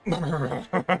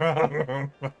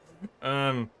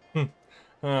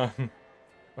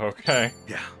 Okay.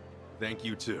 Yeah, thank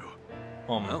you too.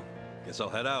 Um, Well, Guess I'll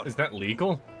head out. Is that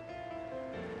legal?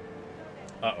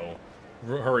 Uh-oh.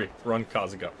 Hurry, run,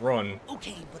 Kasuga, run.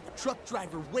 Okay, but the truck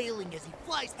driver wailing as he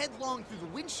flies headlong through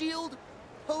the windshield?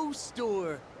 Post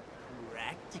or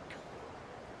practical?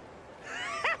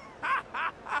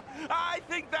 I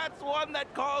think that's one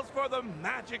that calls for the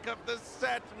magic of the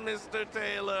set, Mr.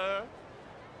 Taylor.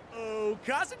 Oh,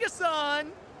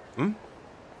 Kasuga-san! Hmm?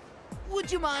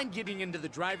 Would you mind getting into the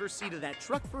driver's seat of that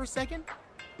truck for a second?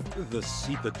 The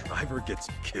seat the driver gets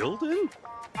killed in?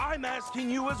 I'm asking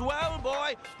you as well,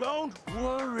 boy. Don't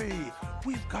worry.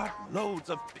 We've got loads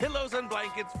of pillows and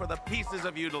blankets for the pieces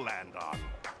of you to land on.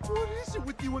 What is it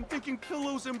with you and thinking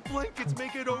pillows and blankets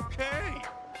make it okay?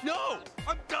 No,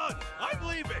 I'm done. I'm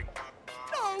leaving.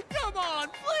 No, come on,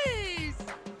 please!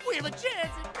 We have a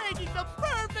chance at making the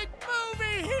perfect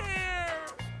movie here!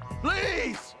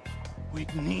 Please! We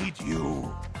need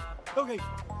you. Okay,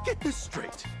 get this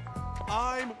straight.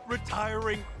 I'm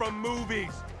retiring from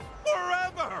movies.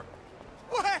 Forever!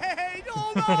 Wait,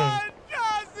 hold on,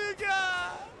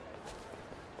 Kasuga!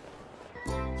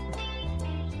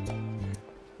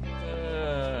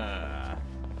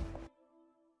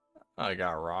 I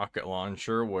got a rocket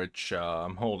launcher, which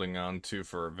I'm holding on to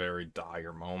for a very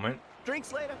dire moment.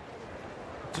 Drinks later.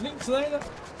 Drinks later.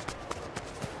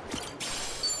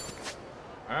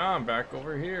 I'm back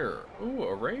over here. Ooh,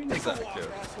 a raid is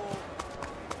active.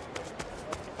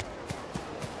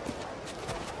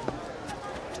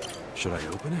 Should I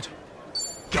open it?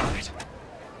 Got it.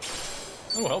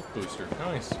 Oh, health booster.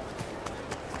 Nice.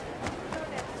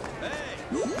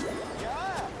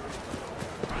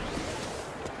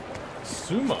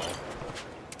 Sumo.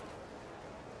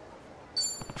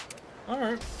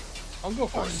 Alright. I'll go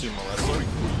for a sumo wrestler.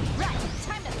 Right,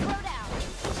 time to throw down.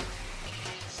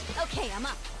 Okay, I'm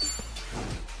up.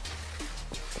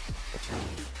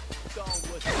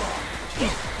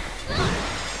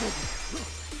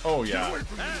 Oh yeah.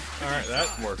 Alright, that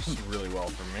works really well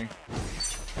for me.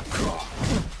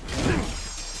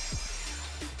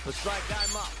 Let's try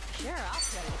climb up. Sure, I'll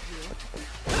play with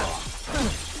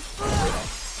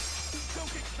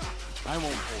I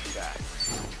won't hold back.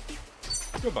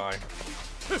 Goodbye.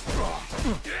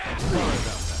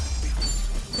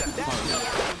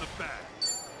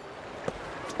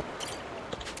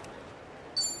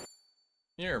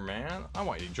 Here, man. I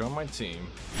want you to join my team.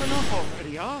 Enough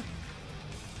already, huh?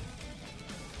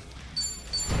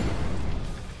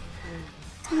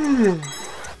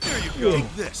 There you go.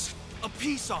 Take this. A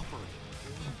peace offering.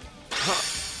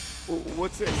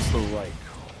 What's it? It's the right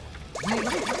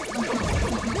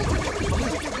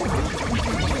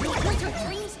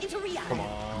Come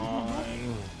on.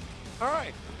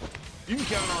 Alright. You can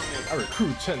count on me. I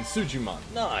recruit 10 Sujimon.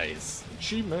 Nice.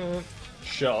 Achievement.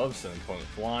 Shove, send opponent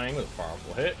flying with a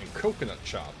powerful hit, and coconut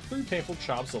chop. 3 painful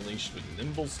chops unleashed with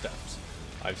nimble steps.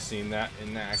 I've seen that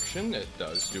in action. It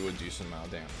does do a decent amount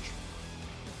of damage.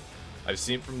 I've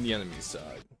seen it from the enemy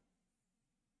side.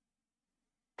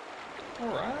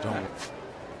 Alright.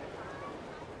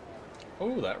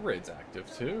 Oh, that raid's active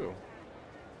too.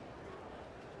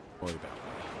 Worry about me.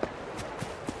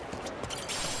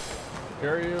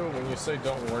 Karyu, when you say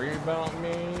don't worry about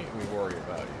me, we worry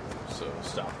about you. So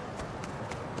stop.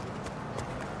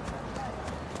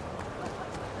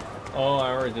 Oh,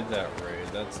 I already did that raid.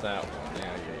 That's that one.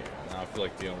 Yeah. Now I feel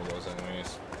like dealing with those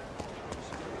anyways.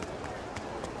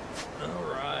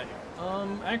 Alright.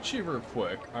 Actually, real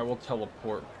quick, I will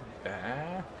teleport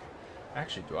back.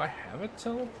 Actually, do I have a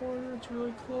teleporter? It's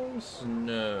really close?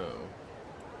 No.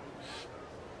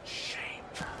 Shame.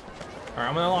 Alright,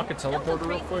 I'm gonna unlock a teleporter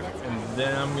real quick, and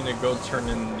then I'm gonna go turn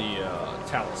in the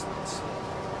talismans.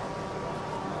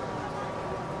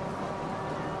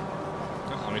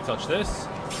 Let me touch this.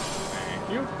 Thank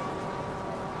you.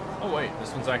 Oh wait,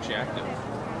 this one's actually active.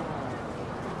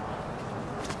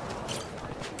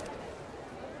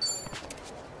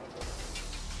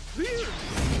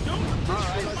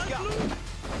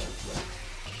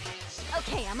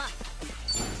 Okay, I'm up.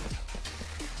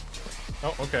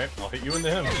 Oh, okay. I'll hit you into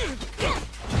him.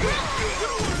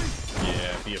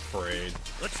 Yeah, be afraid.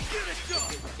 Let's get it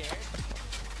done.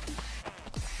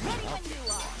 Ready when you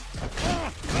are.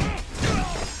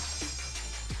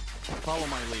 Follow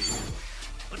my lead.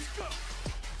 Let's go.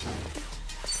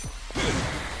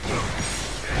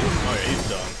 Oh yeah, he's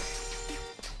done.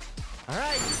 All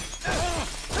right.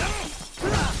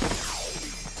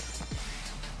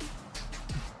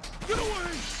 Get away.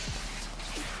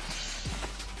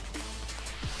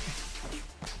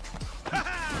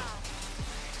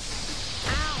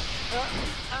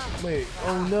 Wait,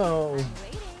 oh no.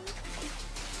 Waiting.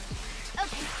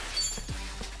 Okay.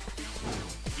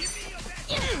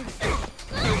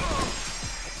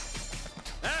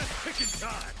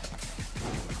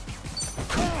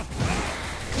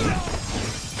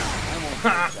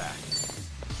 back.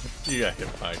 You got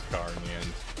hit by a car in the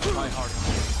end. My heart.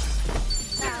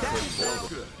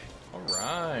 Good.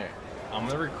 Alright. I'm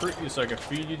gonna recruit you so I can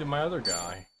feed you to my other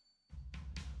guy.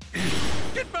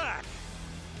 Get back!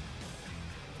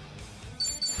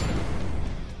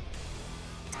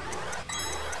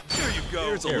 There you go.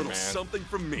 Here's a Here, little man. something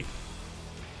from me.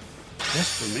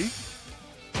 Yes, for me?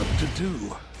 What to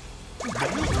do?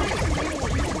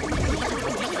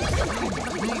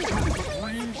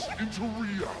 Dreams into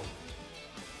real.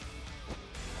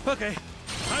 Okay,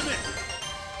 I'm in.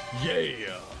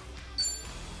 Yeah!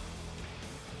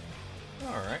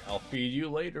 Alright, I'll feed you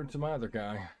later to my other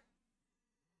guy.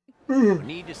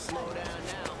 Need to slow down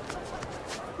now.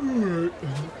 Alright,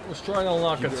 let's try to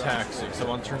unlock a taxi, because I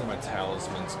want to turn to my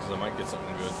talismans, because I might get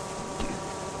something good.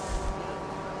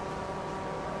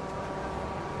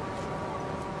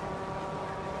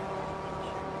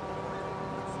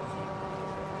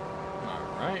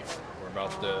 Alright, we're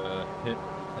about to hit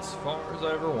as far as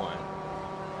I ever went.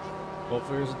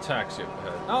 Hopefully there's a taxi up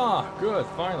ahead. Ah, good,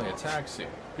 finally a taxi.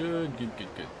 Good, good, good,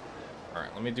 good.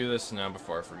 Alright, let me do this now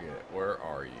before I forget. Where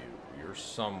are you? You're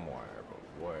somewhere, but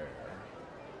where?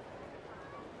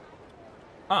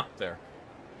 Ah, there.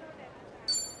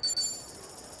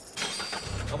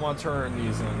 I want to turn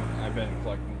these in. I've been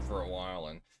collecting for a while,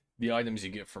 and the items you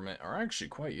get from it are actually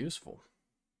quite useful.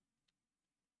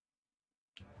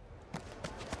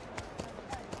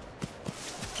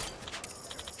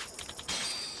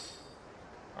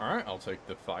 Alright, I'll take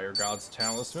the Fire God's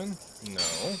Talisman.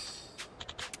 No.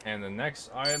 And the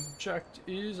next object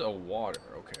is a water.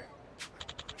 Okay.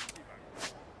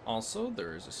 Also,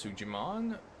 there's a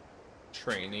Sujimon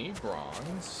trainee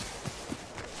bronze.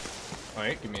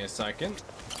 Alright, give me a second.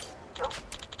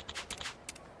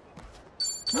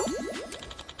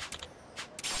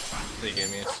 They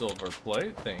gave me a silver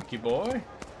plate. Thank you, boy.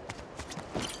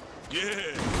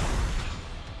 Yeah.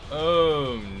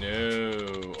 Oh,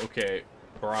 no. Okay.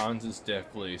 Bronze is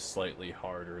definitely slightly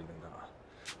harder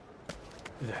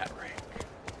than that rank.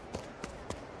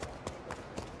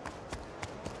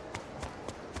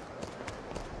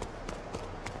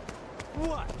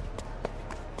 What?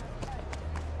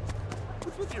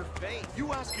 What's with your face?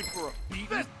 You asking for a beat?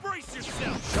 Best brace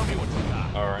yourself! Show me what you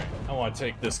got. Alright, I want to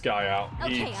take this guy out.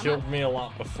 He Okay, I'm killed up. me a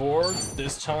lot before.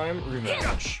 This time,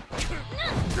 revenge.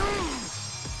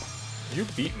 You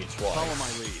beat me twice. Follow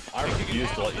my lead. I refuse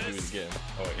to let you do it again.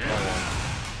 Oh, wait, you know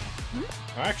what?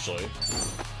 Actually,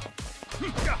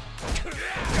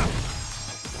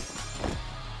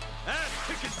 Ass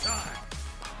kicking time.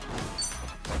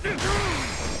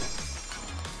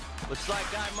 Looks like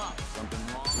I'm up. Something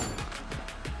wrong?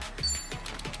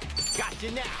 Got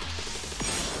you now.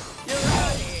 You're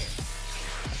out of here.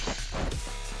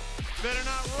 Better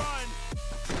not run.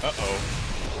 uh-oh.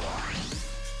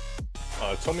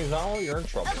 Tomizawa, you're in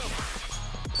trouble.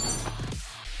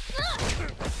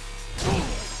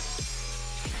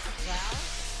 Well,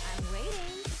 I'm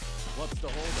waiting. What's the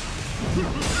hold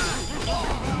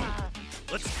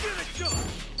Let's get it done.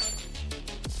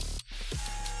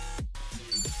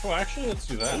 Oh, actually, let's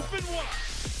do that. Open wide.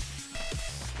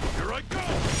 Here I go.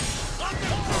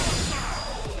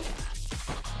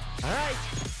 All right.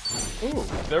 Ooh,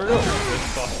 there it is.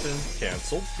 This buff is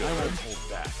canceled. I Good. won't hold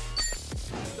back.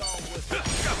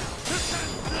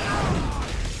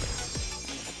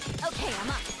 Okay, I'm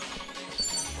up.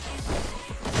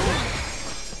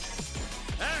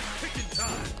 Ass kicking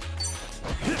time.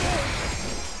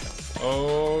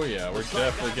 Oh, yeah, we're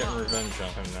definitely getting revenge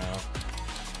on him now.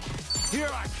 Here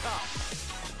I come.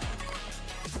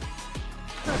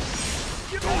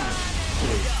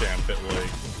 Ooh, damn bit leg.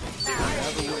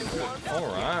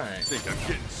 Alright. I think I'm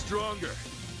getting stronger.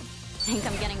 Think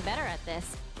I'm getting better at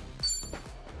this.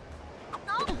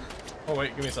 Oh,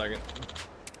 wait, give me a second.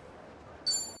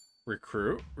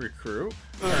 Recruit.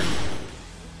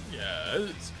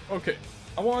 Yes. Okay,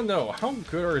 I want to know, how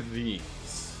good are these?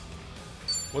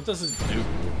 What does it do?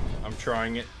 I'm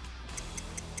trying it.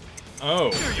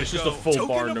 Oh, it's just a full Token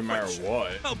bar of no matter friendship.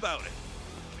 what. How about it?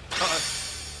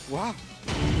 Wow.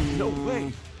 No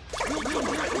way.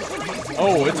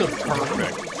 Oh, it's a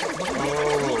perfect.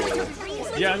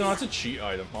 Oh. Yeah, no, it's a cheat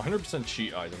item. 100%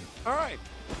 cheat item. All right.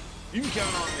 You can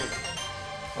count on me.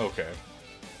 Okay.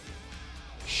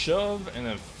 Shove and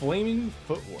then flaming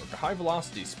footwork. A high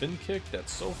velocity spin kick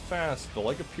that's so fast the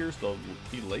leg appears to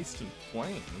be laced in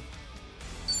flame.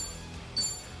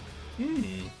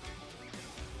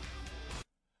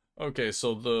 Okay,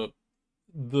 so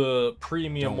the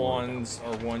premium ones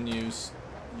are one use.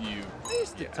 I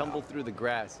used to tumble through the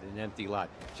grass in an empty lot,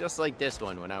 just like this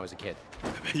one when I was a kid.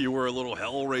 You were a little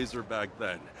hellraiser back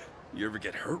then. You ever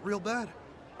get hurt real bad?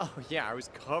 Oh, yeah, I was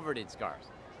covered in scars.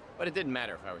 But it didn't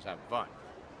matter if I was having fun.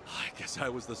 I guess I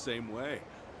was the same way.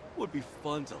 Would be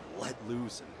fun to let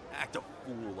loose and act a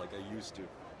fool like I used to.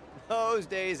 Those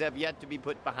days have yet to be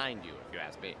put behind you, if you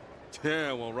ask me.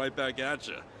 Yeah, well, right back at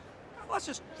you. Let's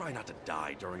just try not to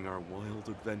die during our wild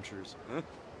adventures, huh?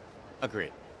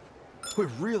 Agreed. We're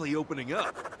really opening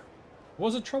up.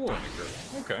 Was a troublemaker.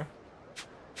 Okay.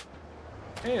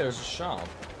 Hey, there's a shop.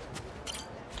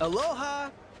 Aloha!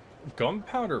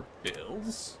 Gunpowder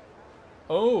bills?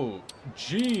 Oh,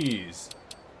 jeez.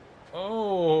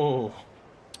 Oh.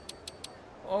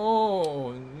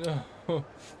 Oh, no.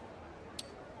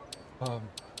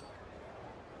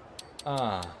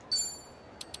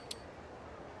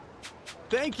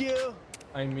 Thank you!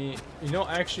 I mean, you know,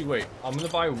 actually, wait. I'm gonna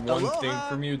buy one Aloha. thing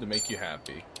from you to make you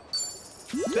happy.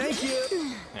 Thank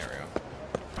you! There we go.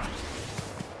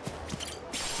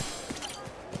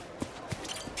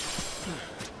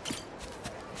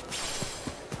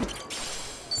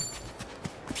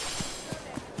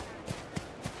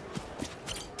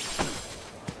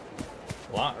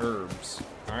 A lot of herbs.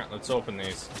 Alright, let's open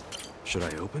these. Should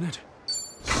I open it?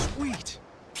 Sweet!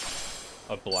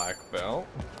 A black belt.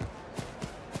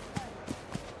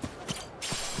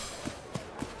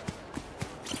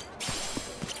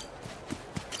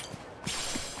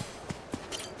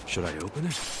 Should I open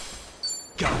it?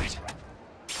 Got it!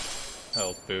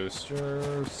 Health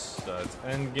boosters. That's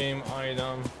endgame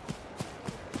item.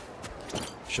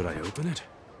 Should I open it?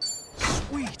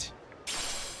 Sweet!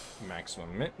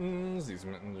 Maximum mittens. These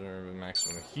mittens are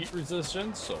maximum heat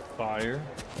resistance, so fire.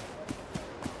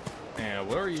 And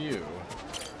what are you?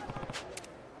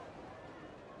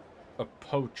 A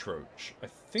potroach. I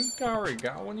think I already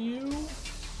got one of you.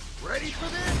 Ready for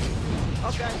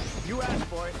this? Okay, you asked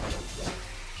for it.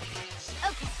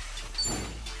 Okay.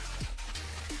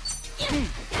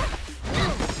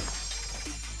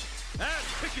 Ass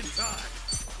picking time!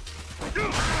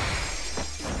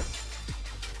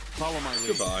 Follow my lead.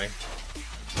 Goodbye.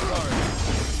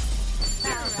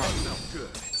 No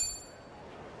good.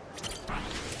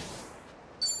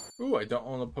 Ooh, I don't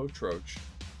own a potroach.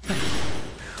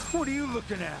 What are you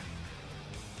looking at?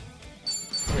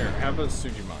 Here, have a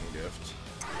Sujimon gift.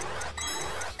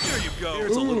 There you go.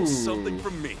 Here's a little something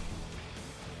from me.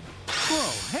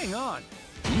 Whoa, hang on.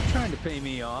 You trying to pay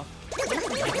me off?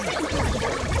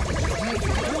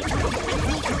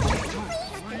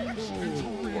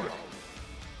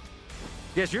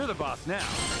 Guess you're the boss now.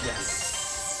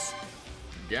 Yes.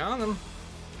 Got him.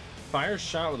 Fire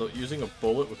shot without using a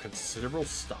bullet with considerable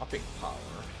stopping power.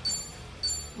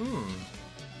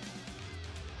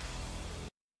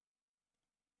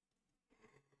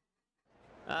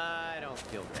 I don't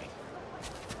feel great.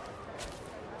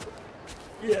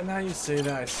 Yeah, now you say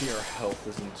that, I see our health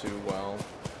isn't too well.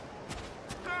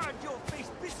 God, your face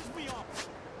pisses me off!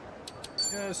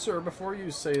 Yeah, sir, before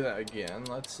you say that again,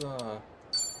 let's,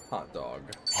 hot dog.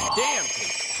 Damn,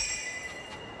 Pete.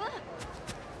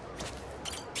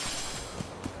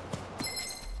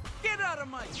 Get out of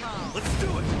my town! Let's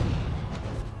do it.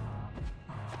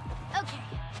 Okay.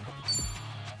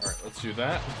 Alright, let's do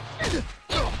that.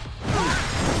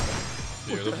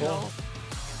 Beautiful.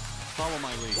 Follow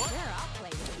my lead. Sure, I'll play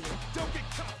with you. Don't get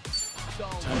caught!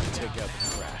 Time to take out the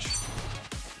trash.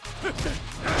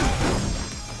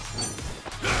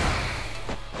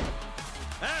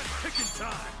 Ass picking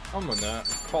time! I'm gonna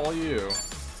call you.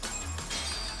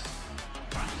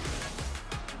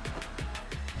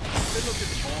 Been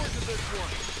looking forward to this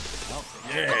one!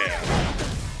 Yeah!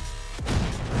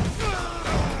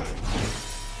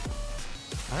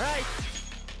 Alright.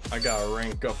 I gotta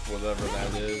rank up whatever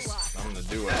that is. I'm gonna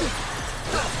do it.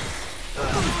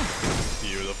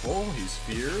 Beautiful. He's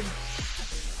feared.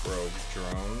 Rogue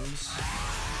drones.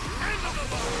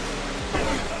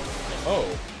 Oh.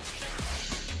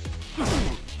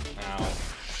 Ow.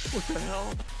 What the hell?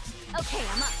 Okay,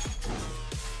 I'm up.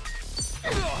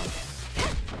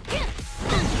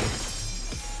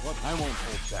 What? I won't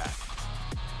hold back.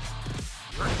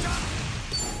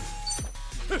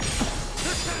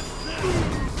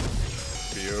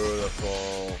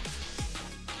 Beautiful.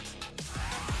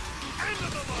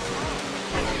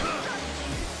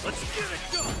 Let's get it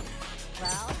done!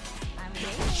 Well, I'm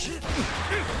waiting.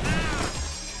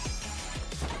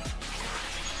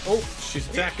 Oh, she's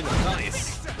attacking the nice.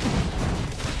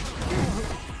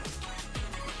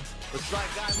 Looks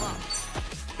like I'm up.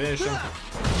 Finish him.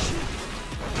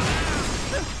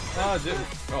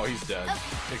 Oh, he's dead.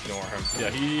 Ignore him. Yeah,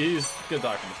 he's gonna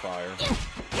die from the fire.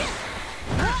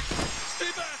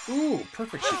 Stay back! Ooh,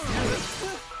 perfect. She feared it.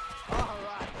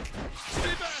 Alright.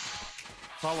 Stay back!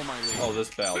 Follow my lead. Oh, this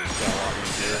battle just got a lot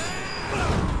easier.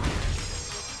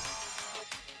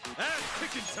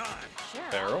 picking time. Sure,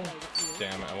 I'll Barrel? play with you.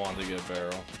 Damn it, I wanted to get a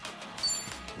barrel.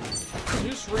 You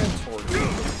just ran towards me.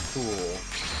 Cool.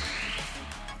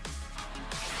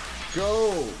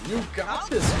 Go! You got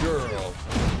this, girl!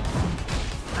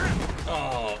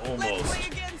 Oh, almost.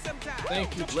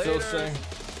 Thank you, Chitose.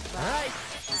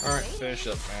 Alright, finish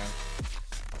up, man.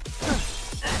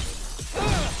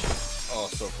 Oh,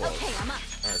 so close. Okay, I'm up.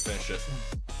 Alright, finish it.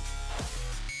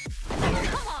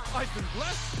 Come on! I've been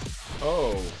blessed.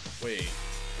 Oh, wait.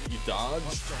 You dodged?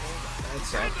 That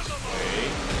sucks.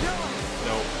 Wait.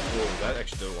 No. Whoa, that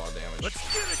actually did a lot of damage. Let's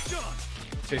get it done.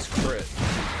 Takes crit.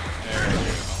 There we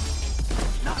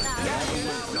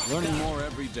go. Learning more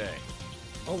every day.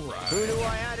 Alright. Who knew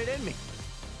I had it in me?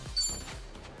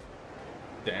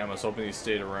 Damn, I was hoping he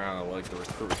stayed around. I'd like to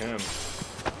recruit him.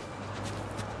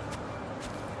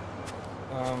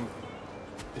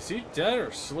 Is he dead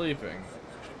or sleeping?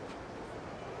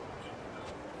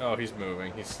 Oh, he's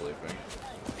moving. He's sleeping.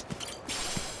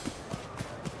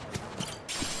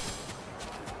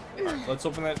 Alright, let's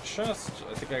open that chest.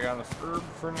 I think I got enough herb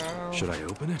for now. Should I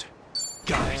open it?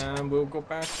 Got it. And we'll go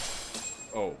back.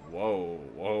 Oh, whoa,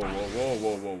 whoa, whoa, whoa, whoa,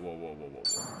 whoa, whoa, whoa, whoa, whoa, whoa.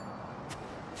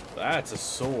 That's a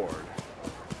sword.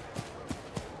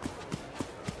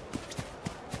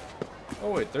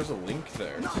 Oh wait, there's a link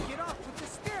there. Knock it off with the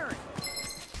staring.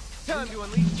 Time to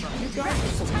unleash my. You guys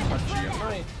are so touchy, am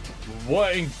I?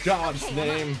 What in God's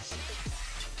name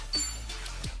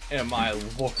am I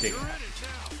looking at?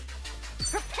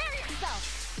 Prepare yourself!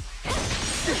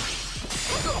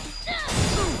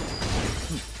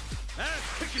 That's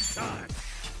picking time.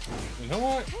 You know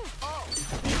what?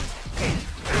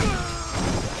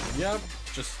 Yep,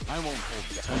 just I won't hold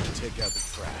the time to take out the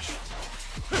trash.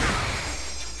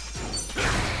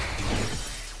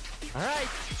 All right.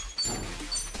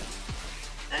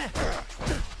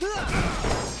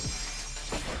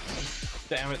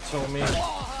 damn it, Tommy.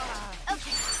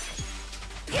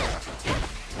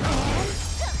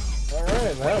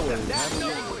 Alright, that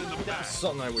was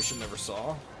something I wish I never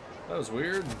saw. That was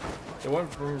weird. It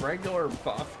went from regular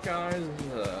buff guys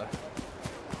to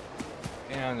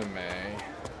anime.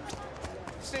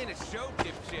 This ain't a show,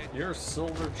 dipshit. You're a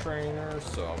silver trainer,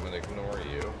 so I'm gonna ignore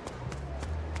you.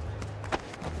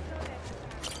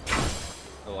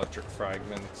 Electric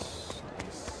fragments.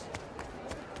 Nice.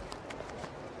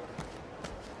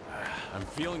 I'm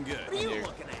feeling good. What are you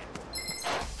looking at?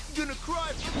 Gonna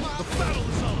cry for my battle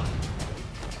is on.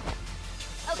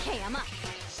 Okay, I'm up.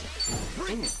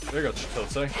 There you go,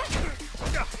 Chitose.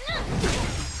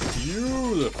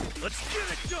 Beautiful. Let's get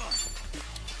it done.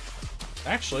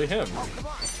 Actually, him.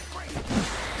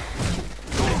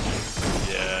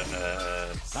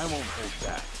 Yes. I won't hold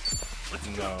back.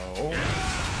 No.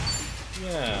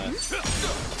 Yes.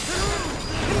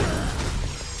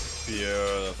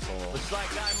 Beautiful. Looks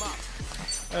like I'm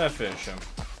up. Finish him.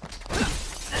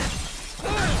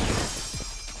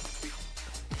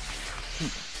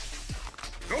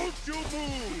 Don't you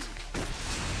move.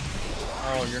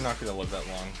 Oh, you're not gonna live that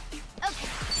long.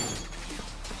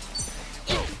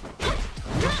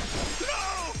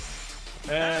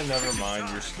 No! Never mind,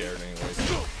 you're scared anyways.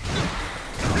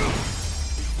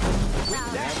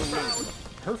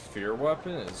 Her fear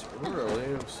weapon is really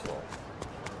useful.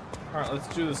 Alright, let's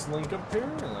do this link up here,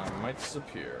 and I might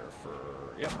disappear for...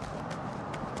 Yep.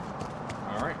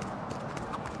 Alright.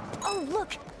 Oh,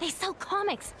 look! They sell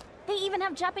comics! They even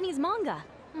have Japanese manga!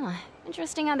 Huh,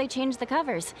 interesting how they changed the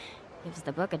covers. Gives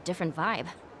the book a different vibe.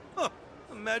 Huh.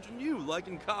 Imagine you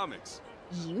liking comics.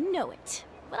 You know it.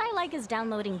 What I like is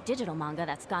downloading digital manga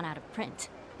that's gone out of print.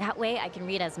 That way I can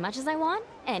read as much as I want,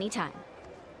 anytime.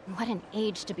 What an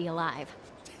age to be alive.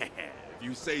 If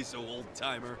you say so,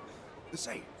 old-timer.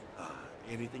 Say,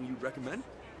 anything you'd recommend?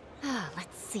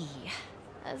 Let's see.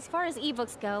 As far as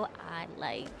ebooks go, I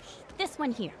like this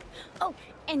one here. Oh,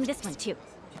 and this one too.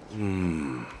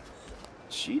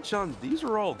 Chi-chan, these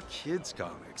are all kids'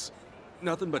 comics.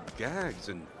 Nothing but gags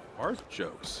and fart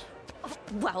jokes.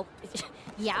 Well,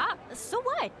 yeah, so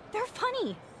what? They're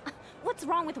funny. What's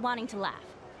wrong with wanting to laugh?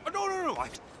 No. I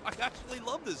actually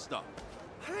love this stuff.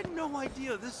 I had no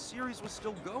idea this series was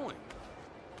still going.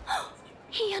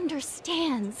 He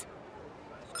understands.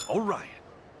 All right.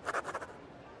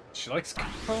 She likes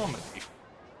comedy.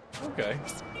 Okay.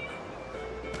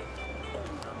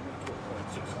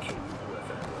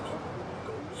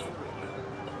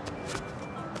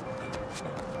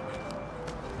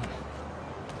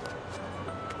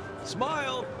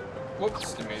 Smile!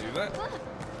 Whoops, didn't mean to do that.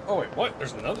 Oh, wait, what?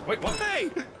 There's another? Wait, what? Hey!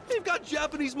 They've got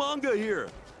Japanese manga here!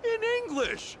 In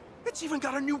English! It's even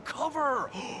got a new cover!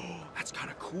 That's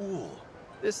kinda cool.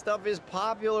 This stuff is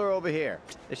popular over here.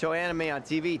 They show anime on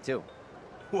TV, too.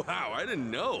 Wow, I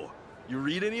didn't know. You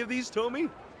read any of these, Tommy?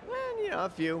 Well, a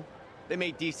few. They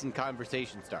make decent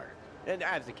conversation starters. And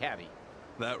as a caveat.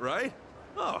 That right?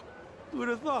 Oh, who'd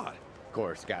have thought? Of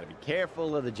course, gotta be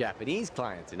careful of the Japanese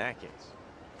clients in that case.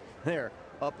 They're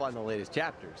up on the latest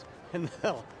chapters, and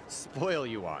they'll spoil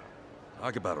you on them.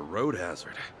 Talk about a road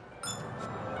hazard.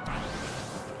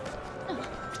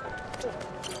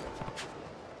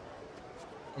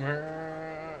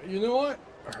 You know what?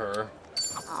 Her.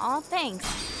 Aw, thanks.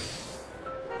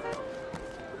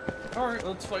 Alright,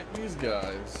 let's fight these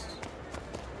guys.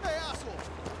 Hey, asshole!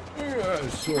 Yeah,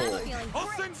 so. I'm feeling I'll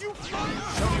great. send you flying!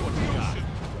 Tell me what you got.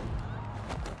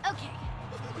 Okay.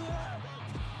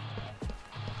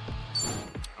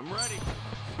 I'm ready.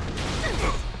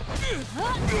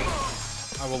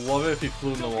 I would love it if he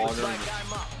flew in the water and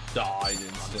just died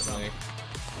instantly.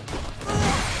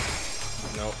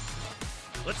 Nope.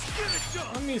 Let's get it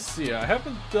done! Let me see. I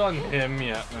haven't done him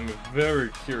yet. I'm very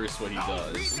curious what he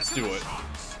does. Let's do it.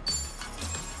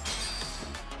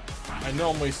 I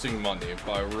know I'm wasting money,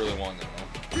 but I really want to know.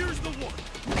 Here's the one.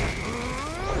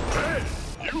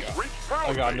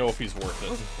 I gotta know if he's worth it.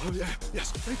 Oh, yeah.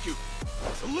 Yes, thank you.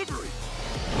 Delivery.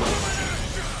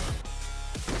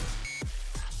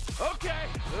 Okay,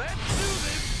 let's do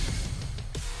this.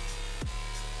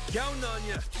 Counting on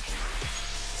you.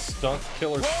 Stunt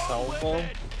killer salvo.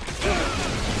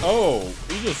 Oh,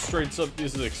 he just straight up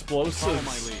uses explosives. Follow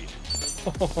my lead.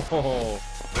 Oh.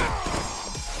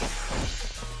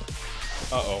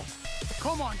 Uh-oh.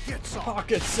 Come on, get some.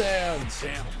 Pocket sands.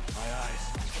 Damn, my eyes.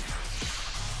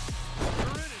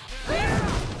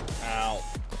 Ow.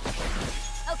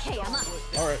 Okay, I'm up.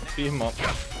 Alright, beat him up.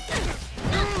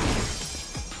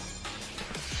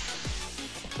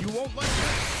 You won't let me.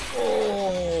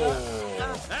 Oh.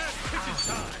 That's kitchen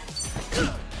time.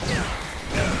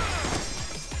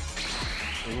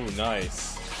 Ooh, nice.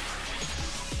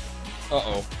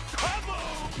 Uh-oh.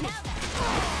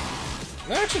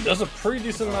 That actually does a pretty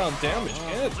decent amount of damage,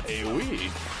 and it's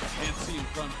AoE. Can't see in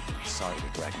front of me. Sorry to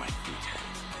drag my feet.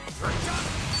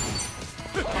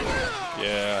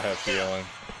 Yeah, I have feeling.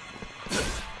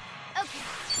 Okay.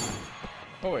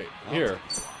 Oh wait, here.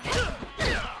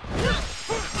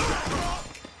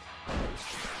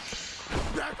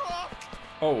 Back off.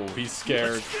 Oh, he's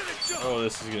scared. Oh,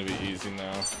 this is gonna be easy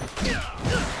now.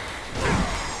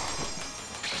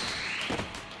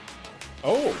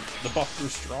 Oh, the buff grew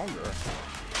stronger.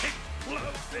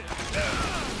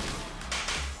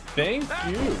 Thank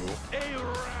you.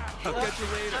 I'll catch you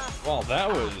later. Wow, that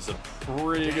was a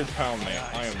pretty good pound, man.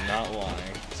 I am not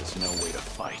lying. There's no way to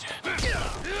fight.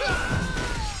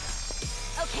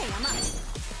 Okay, I'm up.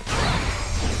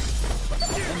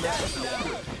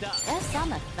 Guess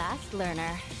I'm a fast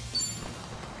learner.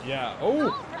 Yeah.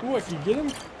 Oh, ooh, I can get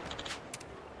him.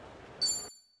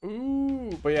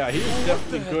 Ooh, but yeah, he's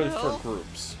definitely good for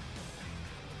groups.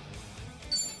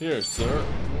 Here, sir.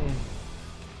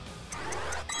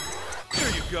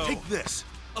 There you go. Take this.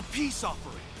 A peace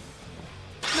offering.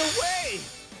 No way!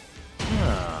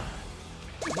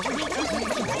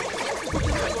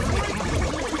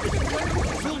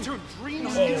 Build your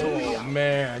dreams. Oh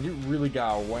man, you really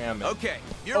got a whammy. Okay,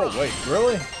 you're Oh on. wait,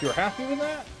 really? You're happy with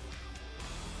that?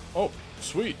 Oh,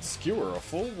 sweet. Skewer, a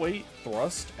full weight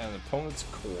thrust and an opponent's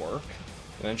core.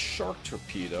 And then shark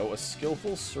torpedo, a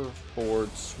skillful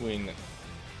surfboard swing that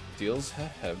deals a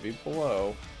heavy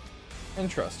blow.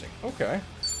 Interesting. Okay.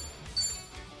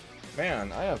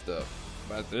 Man, I have to,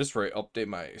 at this rate, update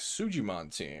my Sujimon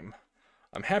team.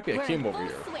 I'm happy I came over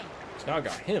here. So now I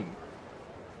got him.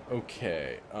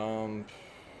 Okay,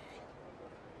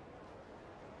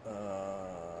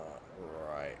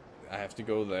 right. I have to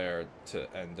go there to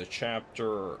end the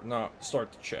chapter. No,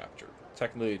 start the chapter.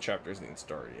 Technically, the chapter isn't even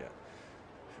started yet.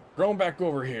 Going back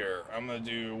over here, I'm gonna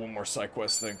do one more side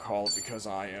quest, then call it because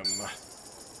I am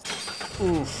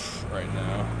oof right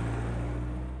now.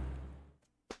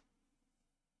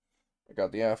 I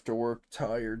got the after work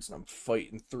tired, and I'm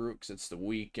fighting through because it's the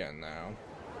weekend now.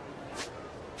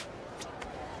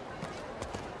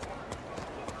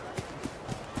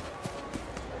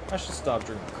 I should stop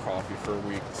drinking coffee for a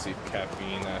week to see if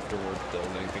caffeine after work does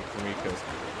anything for me, because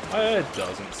it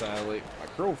doesn't, sadly. My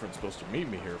girlfriend's supposed to meet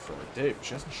me here for a date, but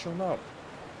she hasn't shown up.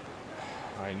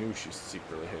 I knew she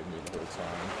secretly hated me the whole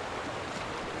time.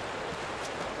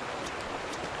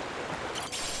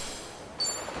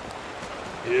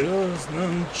 Here's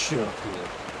none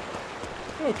chocolate.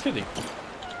 Oh, kitty.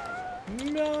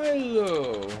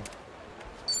 Milo.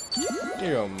 Here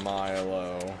you go,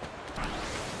 Milo.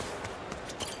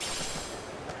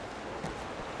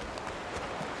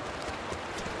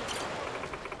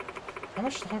 How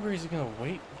much longer is he gonna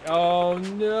wait? Oh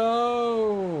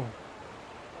no!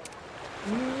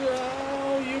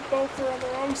 No, you both are on the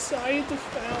wrong side of the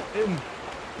fountain.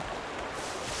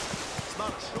 It's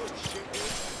not true,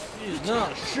 shithead. He's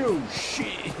not true,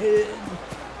 shithead.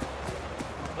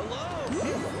 Hello?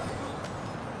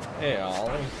 Hey,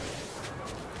 Ollie.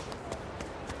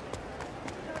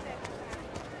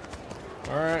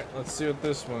 Alright, let's see what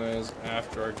this one is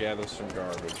after I gather some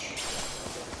garbage.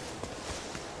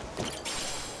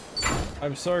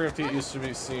 I'm sorry if you used to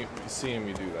be seeing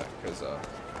me do that, because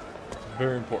it's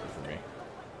very important for me.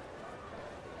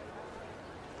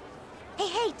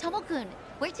 Hey, Tomo-kun,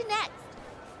 where to next?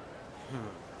 I'm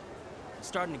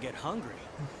starting to get hungry.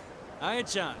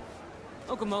 Aya-chan,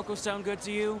 Okomoko sound good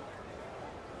to you?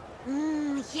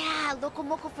 Yeah,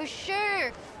 Lokomoko for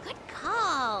sure. Good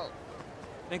call.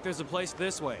 Think there's a place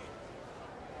this way.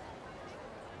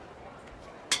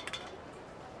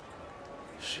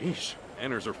 Sheesh,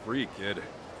 manners are free, kid.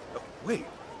 Oh, wait,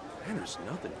 manners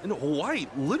nothing. In Hawaii,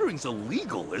 littering's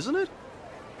illegal, isn't it?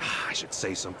 I should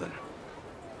say something.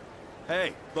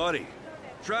 Hey, buddy,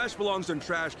 trash belongs in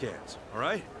trash cans, all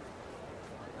right?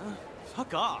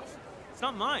 Fuck off. It's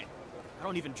not mine. I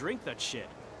don't even drink that shit.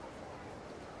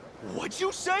 What'd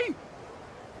you say?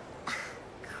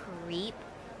 Creep.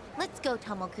 Let's go,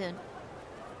 Tomo-kun.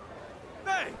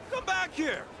 Hey, come back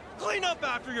here! Clean up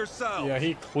after yourself! Yeah,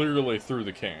 he clearly threw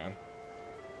the can.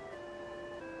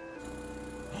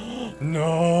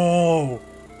 No!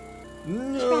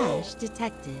 No! Trash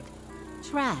detected.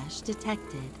 Trash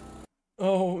detected.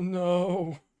 Oh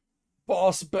no!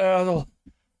 Boss battle!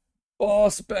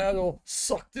 Boss battle!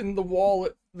 Sucked in the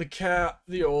wallet, the cat,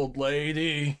 the old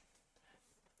lady.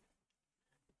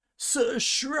 Sir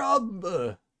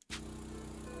Shrub!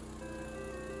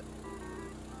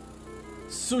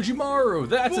 Sujimaru,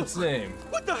 that's its name.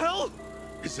 What the hell?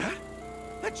 Is that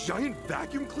giant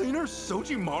vacuum cleaner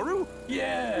Sojimaru?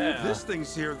 Yeah. If this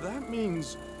thing's here, that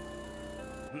means...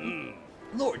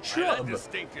 Lord That Shrub.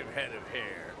 distinctive head of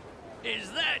hair.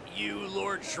 Is that you,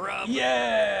 Lord Shrub? I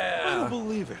Yeah. don't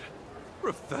believe it.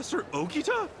 Professor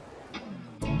Okita?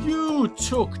 You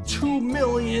took 2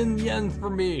 million yen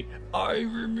from me. I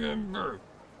remember.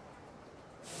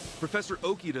 Professor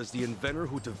Okita's the inventor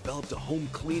who developed a home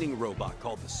cleaning robot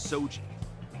called the Soji.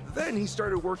 Then he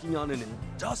started working on an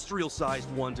industrial-sized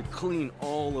one to clean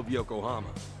all of Yokohama.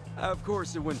 Of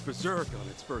course, it went berserk on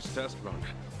its first test run.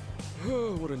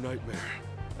 Oh, what a nightmare.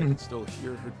 I can still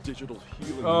hear her digital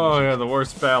healing. Oh music. yeah, the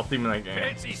worst battle theme in that game.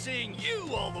 Fancy seeing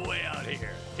you all the way out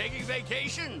here. Taking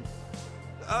vacation?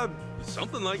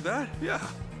 Something like that, yeah.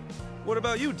 What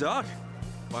about you, Doc?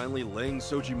 Finally laying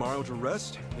Sojimaru to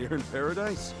rest here in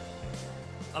paradise?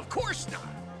 Of course not.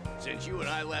 Since you and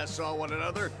I last saw one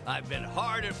another, I've been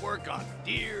hard at work on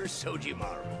dear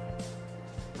Sojimaru.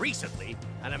 Recently,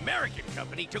 an American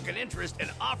company took an interest and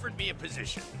offered me a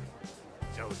position.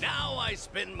 So now I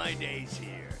spend my days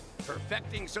here,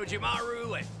 perfecting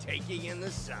Sojimaru and taking in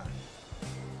the sun.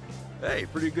 Hey,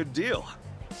 pretty good deal.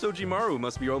 Sojimaru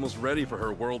must be almost ready for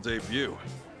her world debut.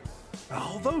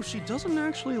 Although she doesn't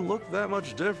actually look that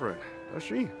much different, does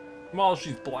she? Well,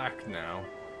 she's black now.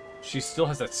 She still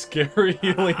has that scary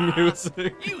healing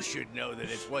music. You should know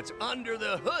that it's what's under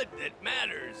the hood that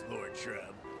matters, Lord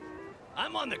Shrub.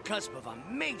 I'm on the cusp of a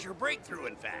major breakthrough,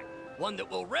 in fact. One that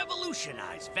will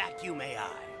revolutionize vacuum AI.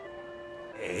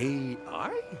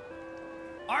 AI?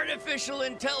 Artificial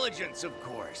intelligence, of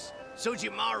course.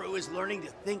 Sojimaru is learning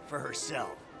to think for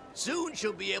herself. Soon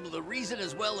she'll be able to reason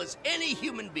as well as any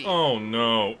human being. Oh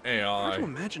no, Hard to AI.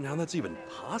 imagine how that's even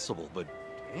possible, but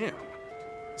damn.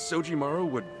 Sojimaru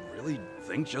would really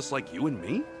think just like you and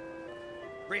me?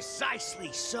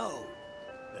 Precisely so.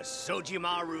 The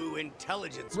Sojimaru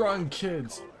intelligence. Run,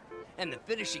 kids. And the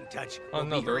finishing touch Oh will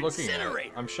no, be they're her looking at it.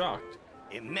 incinerator. I'm shocked.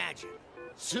 Imagine.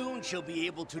 Soon she'll be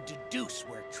able to deduce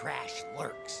where trash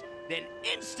lurks, then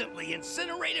instantly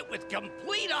incinerate it with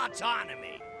complete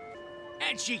autonomy.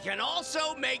 And she can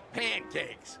also make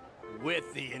pancakes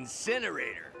with the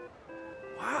incinerator.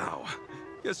 Wow.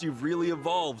 Guess you've really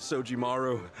evolved,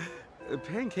 Sojimaru.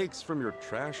 Pancakes from your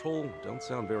trash hole don't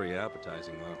sound very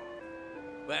appetizing,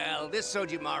 though. Well, this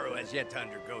Sojimaru has yet to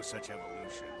undergo such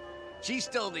evolution. She's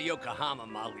still the Yokohama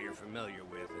model you're familiar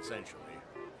with, essentially.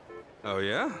 Oh,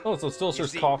 yeah? Oh, so it still You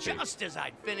serves see, coffee. just as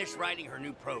I'd finished writing her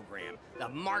new program, the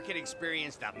market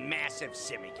experienced a massive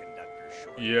semiconductor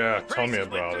shortage. Yeah, tell me Prices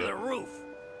went about through it. the roof.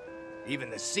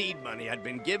 Even the seed money I'd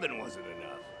been given wasn't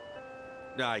enough.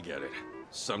 I get it.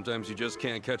 Sometimes you just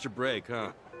can't catch a break,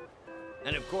 huh?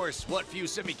 And of course, what few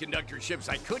semiconductor chips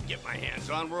I could get my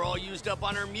hands on were all used up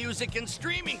on her music and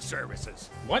streaming services.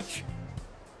 What?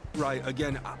 Right,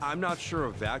 again, I'm not sure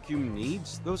a vacuum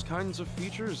needs those kinds of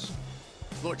features.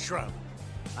 Lord Shrub,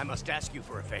 I must ask you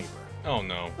for a favor. Oh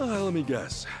no. Let me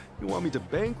guess. You want me to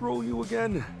bankroll you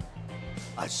again?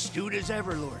 Astute as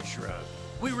ever, Lord Shrub.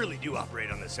 We really do operate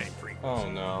on the same frequency.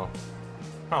 Oh no.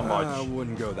 How much? I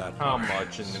wouldn't go that How far.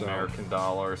 much in American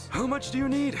dollars? How much do you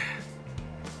need?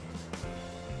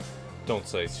 Don't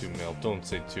say 2 mil. Don't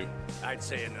say 2. I'd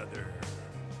say another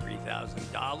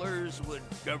 $3,000 would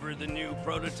cover the new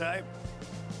prototype.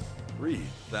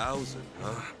 3,000,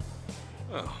 huh?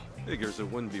 Oh, figures it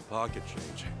wouldn't be pocket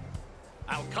change.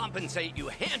 I'll compensate you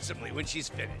handsomely when she's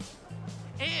finished.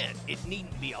 And it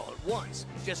needn't be all at once.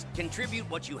 Just contribute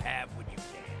what you have when you can.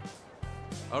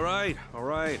 All right,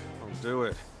 I'll do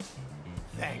it.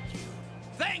 Thank you.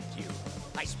 Thank you!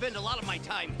 I spend a lot of my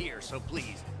time here, so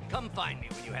please, come find me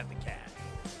when you have the cash.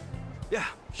 Yeah,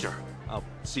 sure. I'll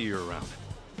see you around.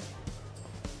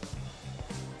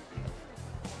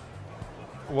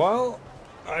 Well,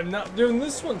 I'm not doing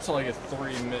this one till I get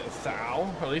 3,000. Or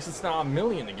at least it's not a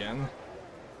million again.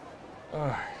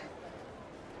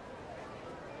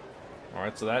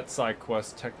 Alright, so that side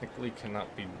quest technically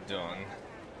cannot be done.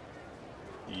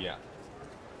 Yeah.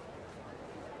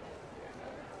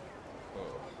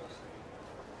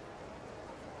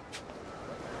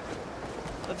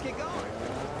 Let's get going.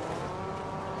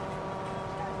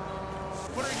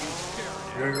 What are you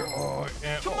scared of?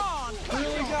 Come on!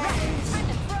 Really, guys? Time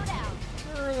to throw down.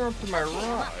 You're interrupting my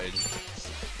ride.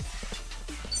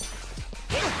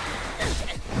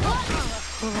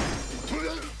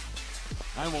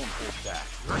 I won't hold back.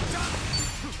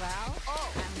 Well,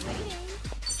 I'm waiting.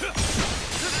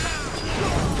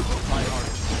 My heart.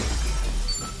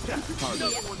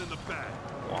 Another one in the back.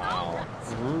 Wow.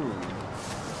 Rude.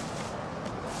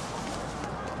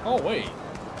 Oh, wait.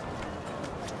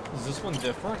 Is this one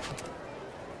different?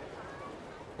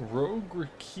 Rogue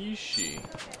Rikishi.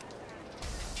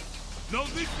 No,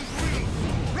 this is real.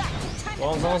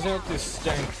 Well, as long as I don't do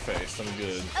stank face, I'm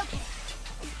good.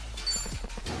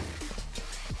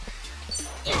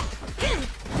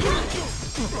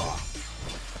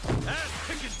 Ass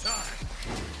kicking time.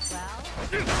 Well,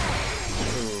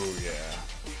 Oh, yeah.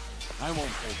 I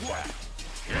won't hold back.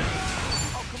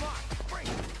 Oh, come on! Break!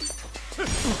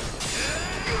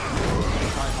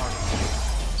 My heart.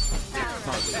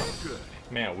 Good.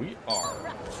 Man, we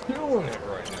are killing it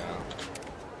right now.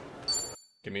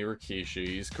 Give me Rikishi,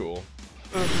 he's cool.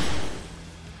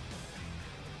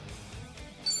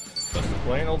 Just a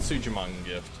plain old Sujimon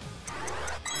gift.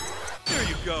 There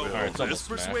you go. Alright, it's Will this almost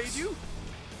persuade max. you?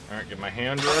 Alright, get my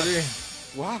hand ready.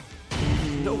 Wow.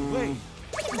 No way.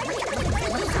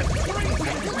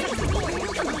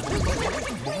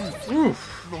 Oof.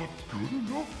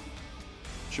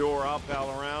 Sure, I'll pal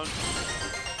around.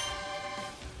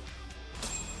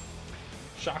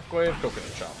 Shockwave,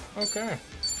 coconut chop. Okay.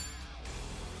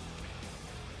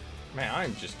 Man,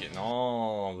 I'm just getting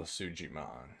all the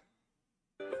Sujimon.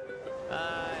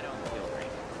 I don't feel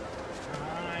great.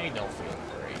 I don't feel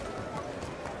great.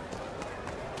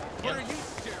 What are you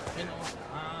scared of? You know,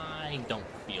 I don't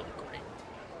feel great.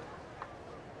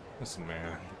 Listen,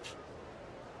 man.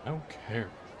 I don't care.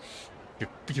 You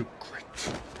feel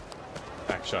great.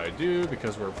 Actually, I do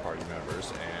because we're party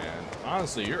members, and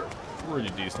honestly, you're a pretty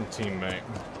decent teammate.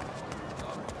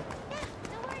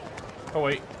 Oh,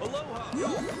 wait.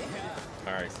 Aloha.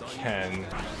 Alright, Ken.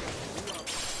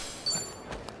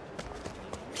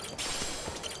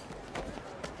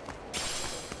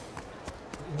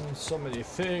 Oh, so many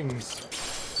things.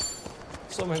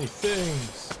 So many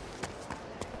things.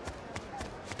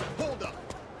 Hold up!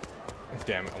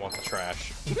 Damn it, I want the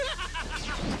trash. Show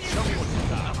me what you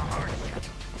got.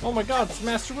 Oh my god, it's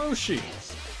Master Roshi!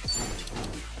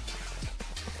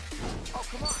 Oh,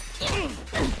 come on!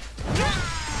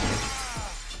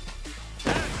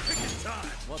 Kicking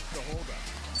time. What's the holdup?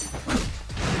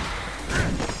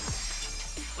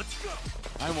 Let's go.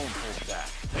 I won't hold back.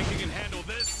 Think you can handle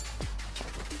this?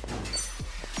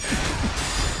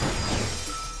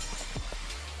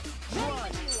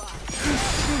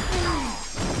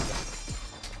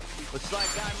 Looks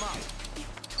like I'm up.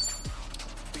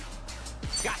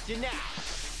 Gotcha now.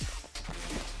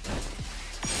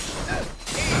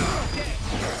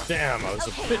 Damn, I was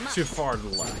a bit too far to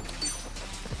the left.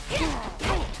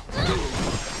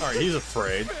 Alright, he's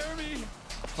afraid.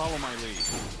 Follow my lead.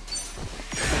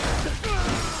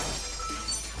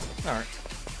 Alright,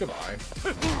 goodbye.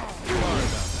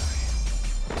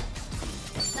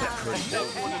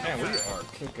 Man, we are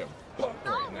kicking butt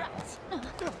right now.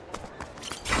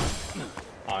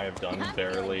 I have done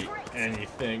barely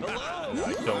anything, and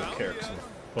I don't care because I'm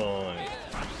Fine.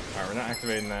 Alright, we're not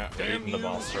activating that. We're eating the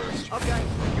boss first. Okay,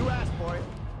 you asked for it.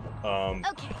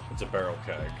 Okay. It's a barrel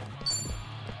keg.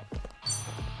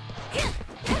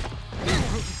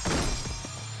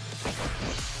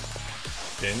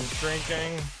 Binge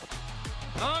drinking.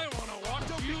 I wanna watch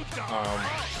you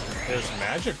die. There's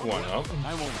magic one up.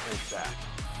 I won't hold back.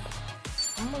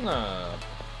 I'm gonna.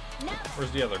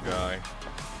 Where's the other guy?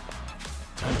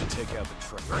 Time to take out the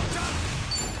traitor.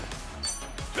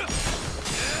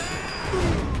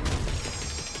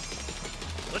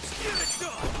 Let's get it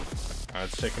done. Alright,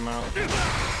 let's take him out.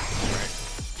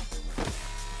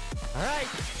 All right.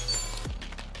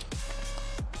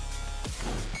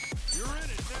 You're in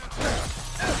it now.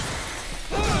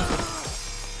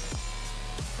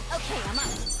 Okay, I'm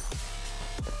up.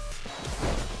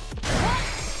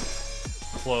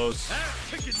 Close.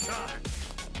 Ticket time.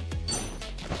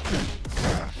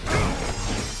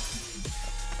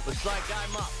 Looks like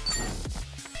I'm up.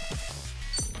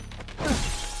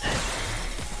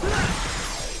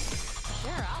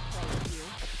 Sure, I'll play with you.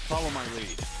 Follow my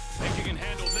lead. Think you can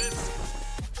handle this?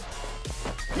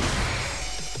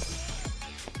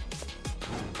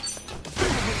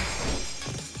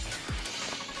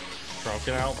 Trunk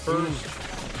it out first.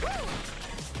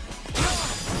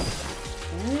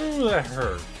 Ooh, that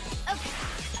hurts.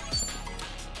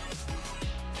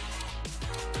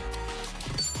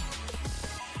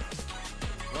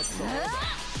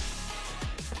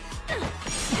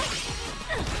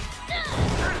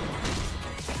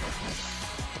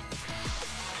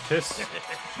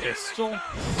 Pistol?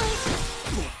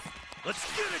 Let's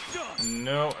get it done.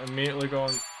 No, immediately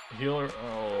going healer.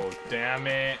 Oh, damn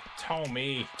it.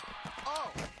 Tommy.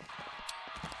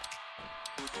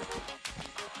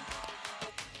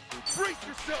 Brace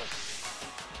yourself.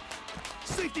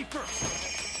 Safety first.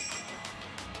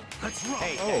 Let's roll.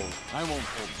 Hey, I won't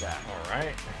hold back. All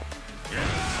right.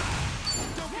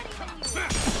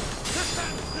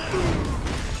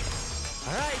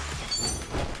 All right.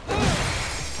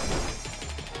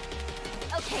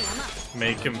 Okay, I'm up.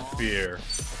 Make him fear.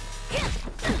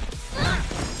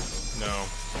 No.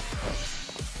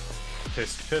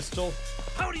 Pistol?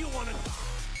 How do you want it?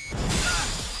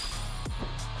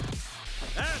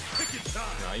 Ticket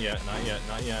time. Not yet, not yet,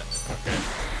 not yet. Okay.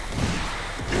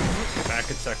 Back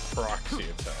attack, proxy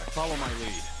attack. Follow my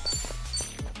lead.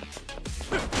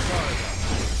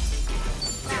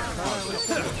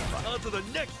 On to the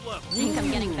next level. I think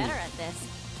I'm getting better at this.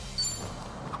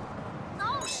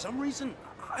 For some reason,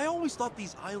 I always thought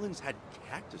these islands had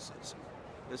cactuses.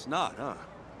 It's not, huh?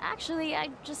 Actually, I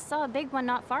just saw a big one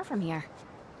not far from here.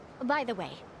 By the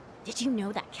way, did you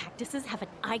know that cactuses have an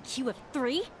IQ of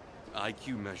 3?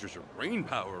 IQ measures your brain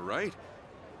power, right?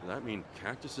 Does that mean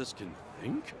cactuses can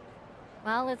think?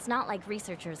 Well, it's not like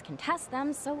researchers can test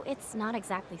them, so it's not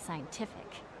exactly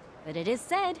scientific. But it is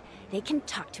said they can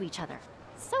talk to each other.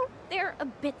 So they're a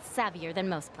bit savvier than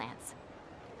most plants.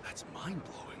 That's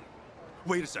mind-blowing.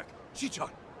 Wait a sec.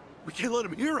 Chichan, we can't let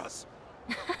him hear us.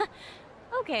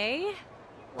 Okay.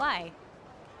 Why?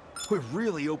 We're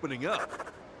really opening up.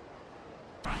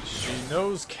 She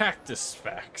knows cactus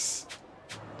facts.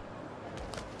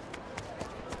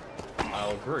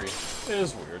 I'll agree. It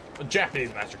is weird. A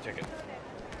Japanese master ticket.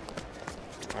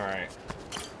 Alright.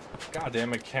 God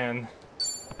damn it, Ken.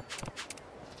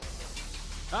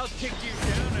 I'll kick you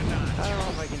down a notch. I don't know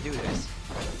if I can do this.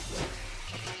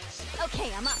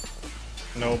 Okay, I'm up.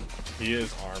 Nope. He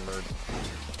is armored.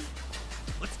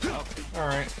 Let's go.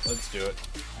 Alright, let's do it.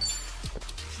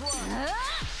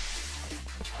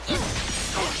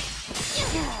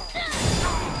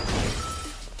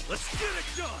 Let's get it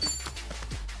done.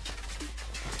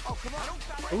 Oh, come on.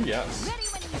 Oh, yes. Ready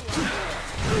when you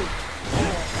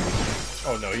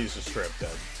are. Oh, no, he's just straight up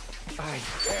dead. I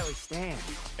barely stand.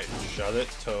 Hey, shut it,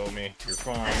 Tommy. You're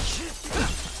fine.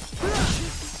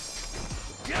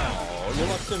 Oh, you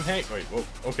left him hang. Wait, whoa.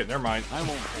 Okay, never mind. I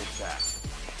won't hold back.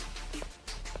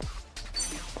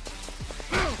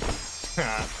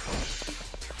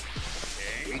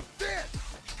 Take this.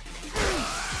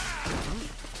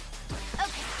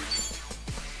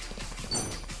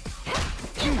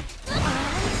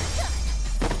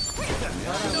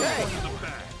 Okay.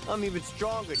 I'm even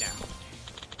stronger now.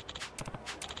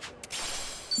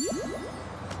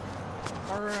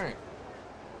 Alright.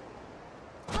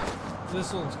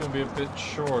 This one's gonna be a bit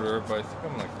shorter, but I think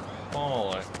I'm gonna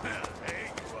call it.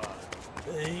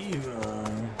 There you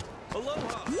are.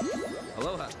 Aloha.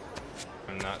 Aloha.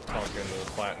 I'm not talking to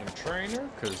the Platinum Trainer,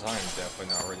 because I'm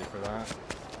definitely not ready for that.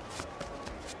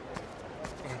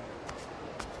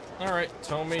 Alright,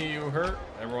 Tommy, you hurt?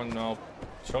 Everyone know.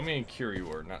 Tommy and Kiryu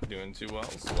are not doing too well,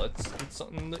 so let's get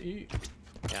something to eat.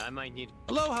 Yeah, I might need...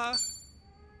 Aloha!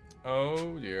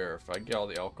 Oh dear, if I get all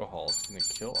the alcohol, it's gonna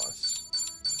kill us.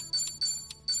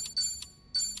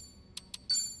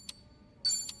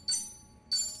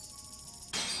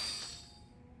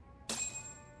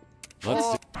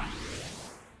 Let's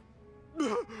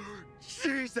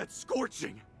Jeez, that's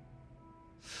scorching!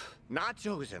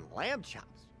 Nachos and lamb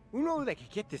chops. Who knew they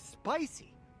could get this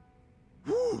spicy?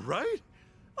 Ooh, right?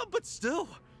 But still,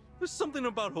 there's something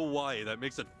about Hawaii that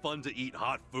makes it fun to eat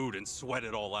hot food and sweat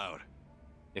it all out.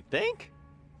 You think?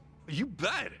 You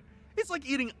bet! It's like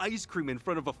eating ice cream in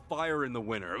front of a fire in the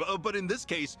winter. But in this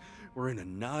case, we're in a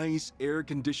nice,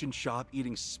 air-conditioned shop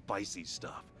eating spicy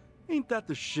stuff. Ain't that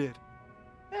the shit?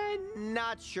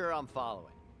 Not sure I'm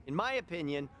following. In my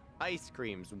opinion, ice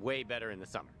cream's way better in the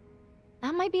summer.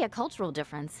 That might be a cultural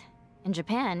difference. In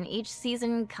Japan, each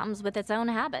season comes with its own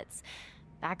habits.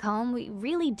 Back home, we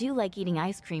really do like eating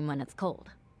ice cream when it's cold.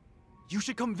 You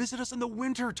should come visit us in the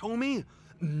winter, Tomi!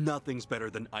 Nothing's better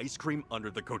than ice cream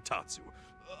under the kotatsu.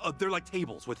 They're like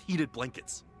tables with heated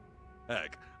blankets.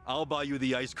 Heck, I'll buy you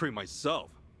the ice cream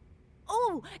myself.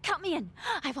 Oh, count me in!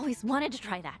 I've always wanted to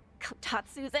try that.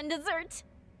 Kotatsus and dessert.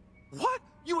 What?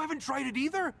 You haven't tried it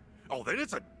either? Oh, then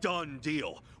it's a done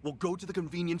deal. We'll go to the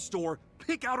convenience store,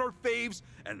 pick out our faves,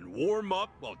 and warm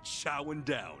up while chowing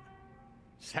down.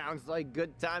 Sounds like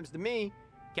good times to me.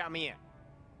 Count me in.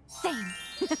 Same.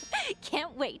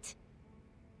 Can't wait.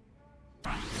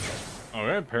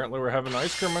 Alright, apparently we're having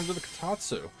ice cream under the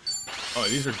kotatsu. Oh,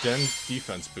 these are dense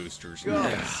defense boosters.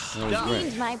 Yes, that was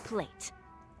great. My plate.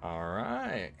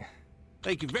 Alright.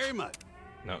 Thank you very much.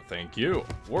 No, thank you.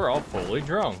 We're all fully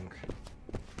drunk.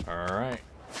 Alright.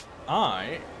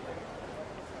 I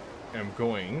am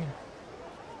going...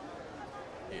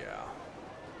 Yeah.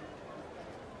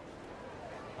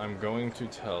 I'm going to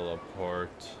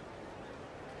teleport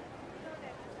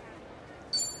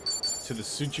to the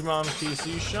Tsuchiman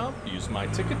PC shop, use my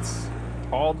tickets,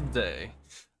 call the day.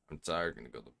 I'm tired, gonna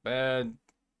go to bed.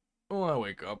 When I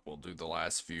wake up, we'll do the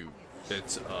last few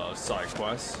bits of side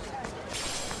quests.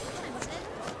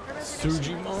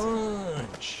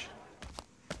 Tsuchiman!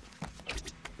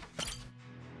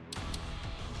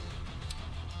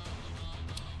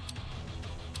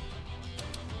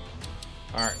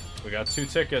 Alright, we got 2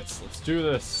 tickets. Let's do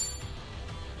this.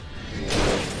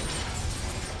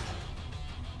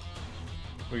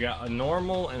 We got a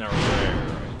normal and a rare, it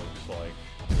looks like.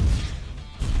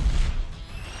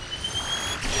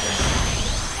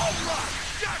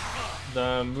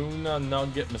 The Muna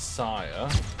Nugget Messiah.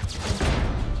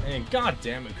 And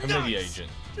goddamn it, committee agent.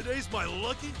 Today's my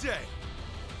lucky day.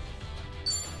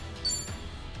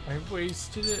 I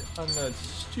wasted it on that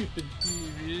stupid.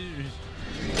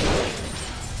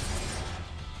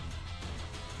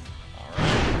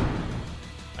 Alright.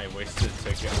 I wasted a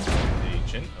ticket on the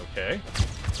agent. Okay.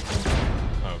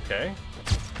 Okay.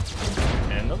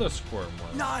 And another squirm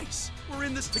worm. Nice! We're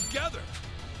in this together!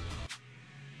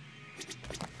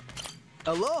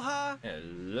 Aloha!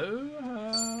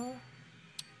 Aloha.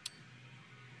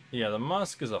 Yeah, the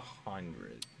musk is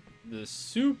 100. The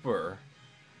super...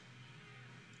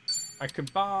 I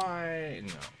could buy...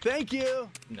 No. Thank you!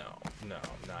 No,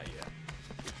 not yet.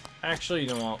 Actually, you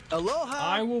know what? Aloha!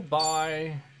 I will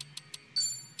buy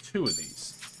 2 of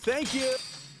these. Thank you!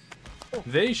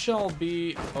 They shall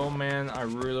be... Oh man, I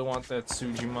really want that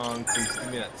Tsuchiman. Please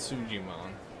give me that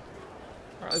Tsuchiman.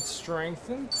 Alright, let's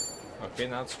strengthen. Okay,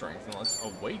 not strengthen. Let's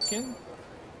awaken.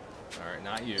 Alright,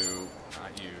 not you.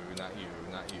 Not you. Not you.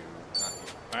 Not you. Not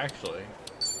you. Actually.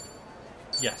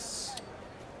 Yes.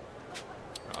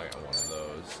 Oh, I got one of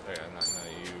those. I got none of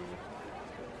you.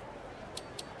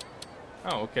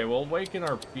 Oh, okay. Well, awaken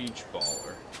our beach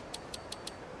baller.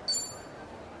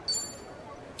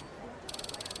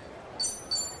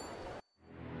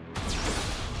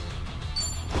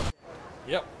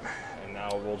 Yep. And now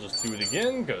we'll just do it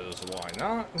again, because why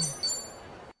not?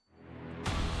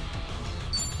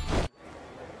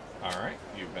 Alright,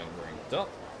 you've been ranked up.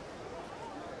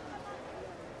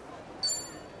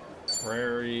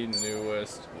 Prairie,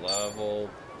 newest, level,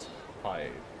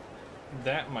 type.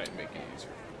 That might make it easier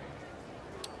for me.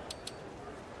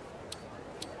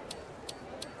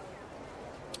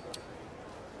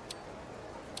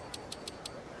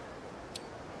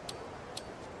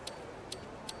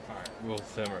 Alright,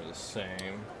 both of them are the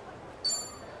same.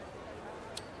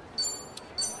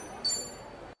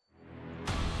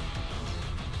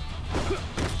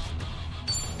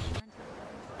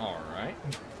 Alright.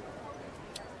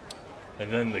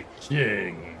 And then the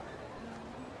king.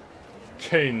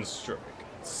 Cane strike.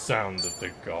 Sound of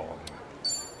the gong.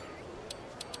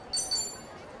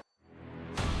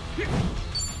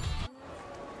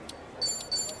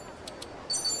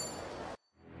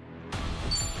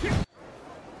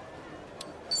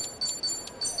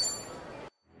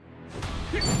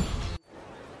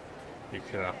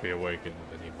 cannot be awakened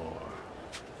anymore.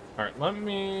 Alright, let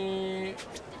me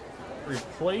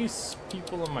replace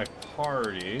people in my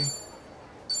party.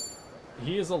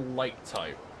 He is a light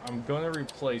type. I'm gonna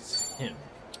replace him.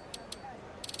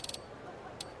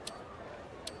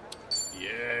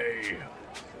 Yay!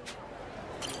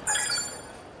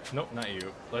 Nope, not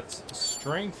you. Let's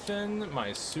strengthen my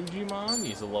Sujimon.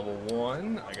 He's a level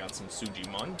 1. I got some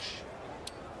Sujimunch.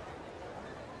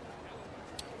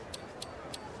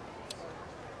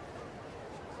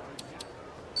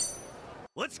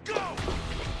 Let's go!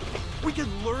 We can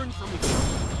learn from each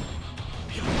other.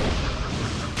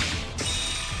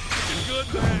 Looking good,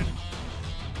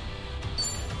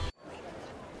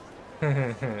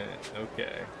 man.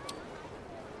 Okay.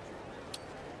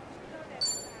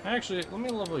 Actually, let me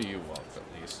level you up at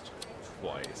least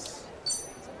twice.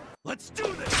 Let's do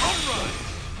this! All right!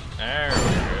 There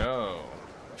we go.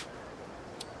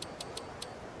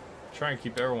 Try and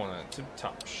keep everyone in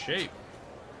tip-top shape.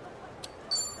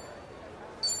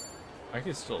 I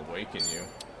can still awaken you.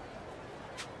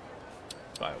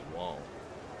 But I won't.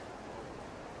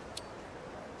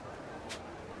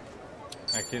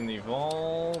 I can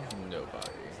evolve nobody.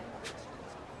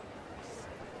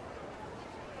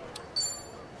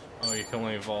 Oh, you can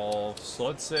only evolve. So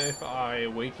let's say if I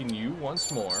awaken you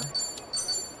once more.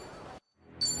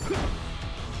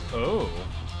 Oh.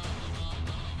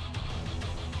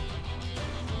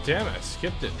 Damn it, I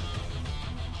skipped it.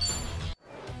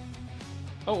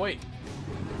 Oh, wait.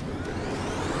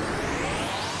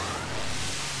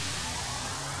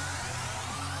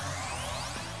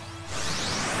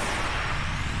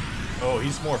 Oh,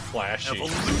 he's more flashy.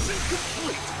 Evolution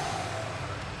complete!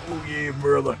 Oh yeah,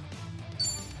 brother.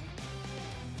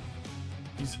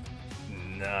 He's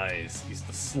nice. He's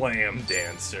the slam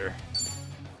dancer.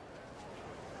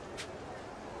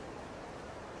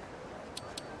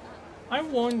 I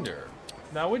wonder.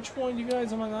 Now, which one you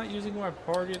guys am I not using in my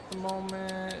party at the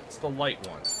moment? It's the light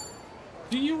one.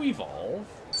 Do you evolve?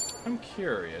 I'm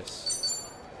curious.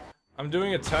 I'm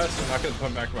doing a test. I'm not going to put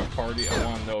them back in my party. I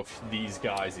want to know if these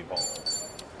guys evolve.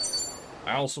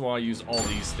 I also want to use all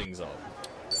these things up.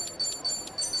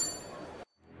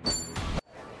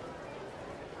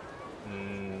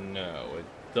 No, it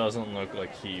doesn't look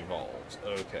like he evolves.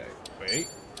 Okay, wait.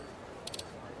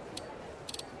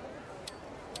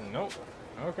 Nope.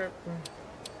 Okay.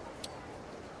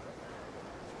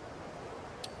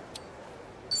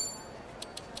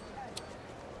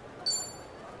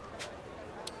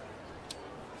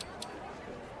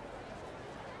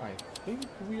 I think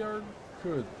we are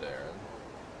good there.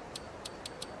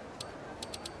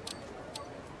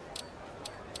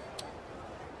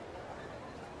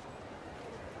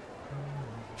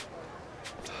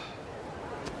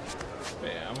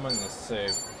 Yeah, I'm gonna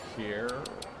save here.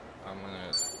 I'm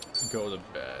gonna go to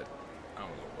bed. I'm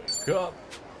gonna wake up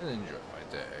and enjoy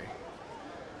my day.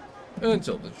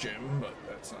 Until the gym, but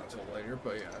that's not until later.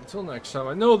 But yeah, until next time.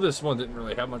 I know this one didn't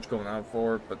really have much going on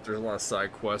for it, but there's a lot of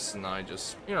side quests, and I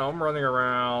just, you know, I'm running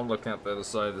around, looking at the other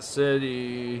side of the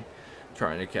city,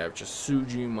 trying to capture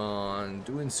Sujimon,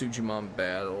 doing Sujimon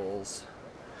battles.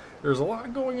 There's a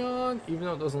lot going on, even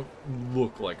though it doesn't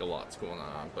look like a lot's going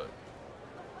on, but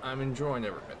I'm enjoying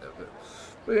every minute of it.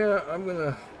 But yeah, I'm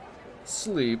gonna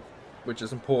sleep, which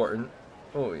is important.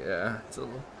 Oh yeah, it's a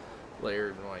little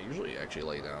later than I usually actually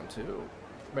lay down too.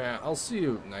 Man, I'll see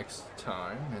you next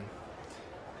time, and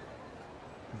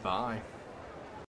bye.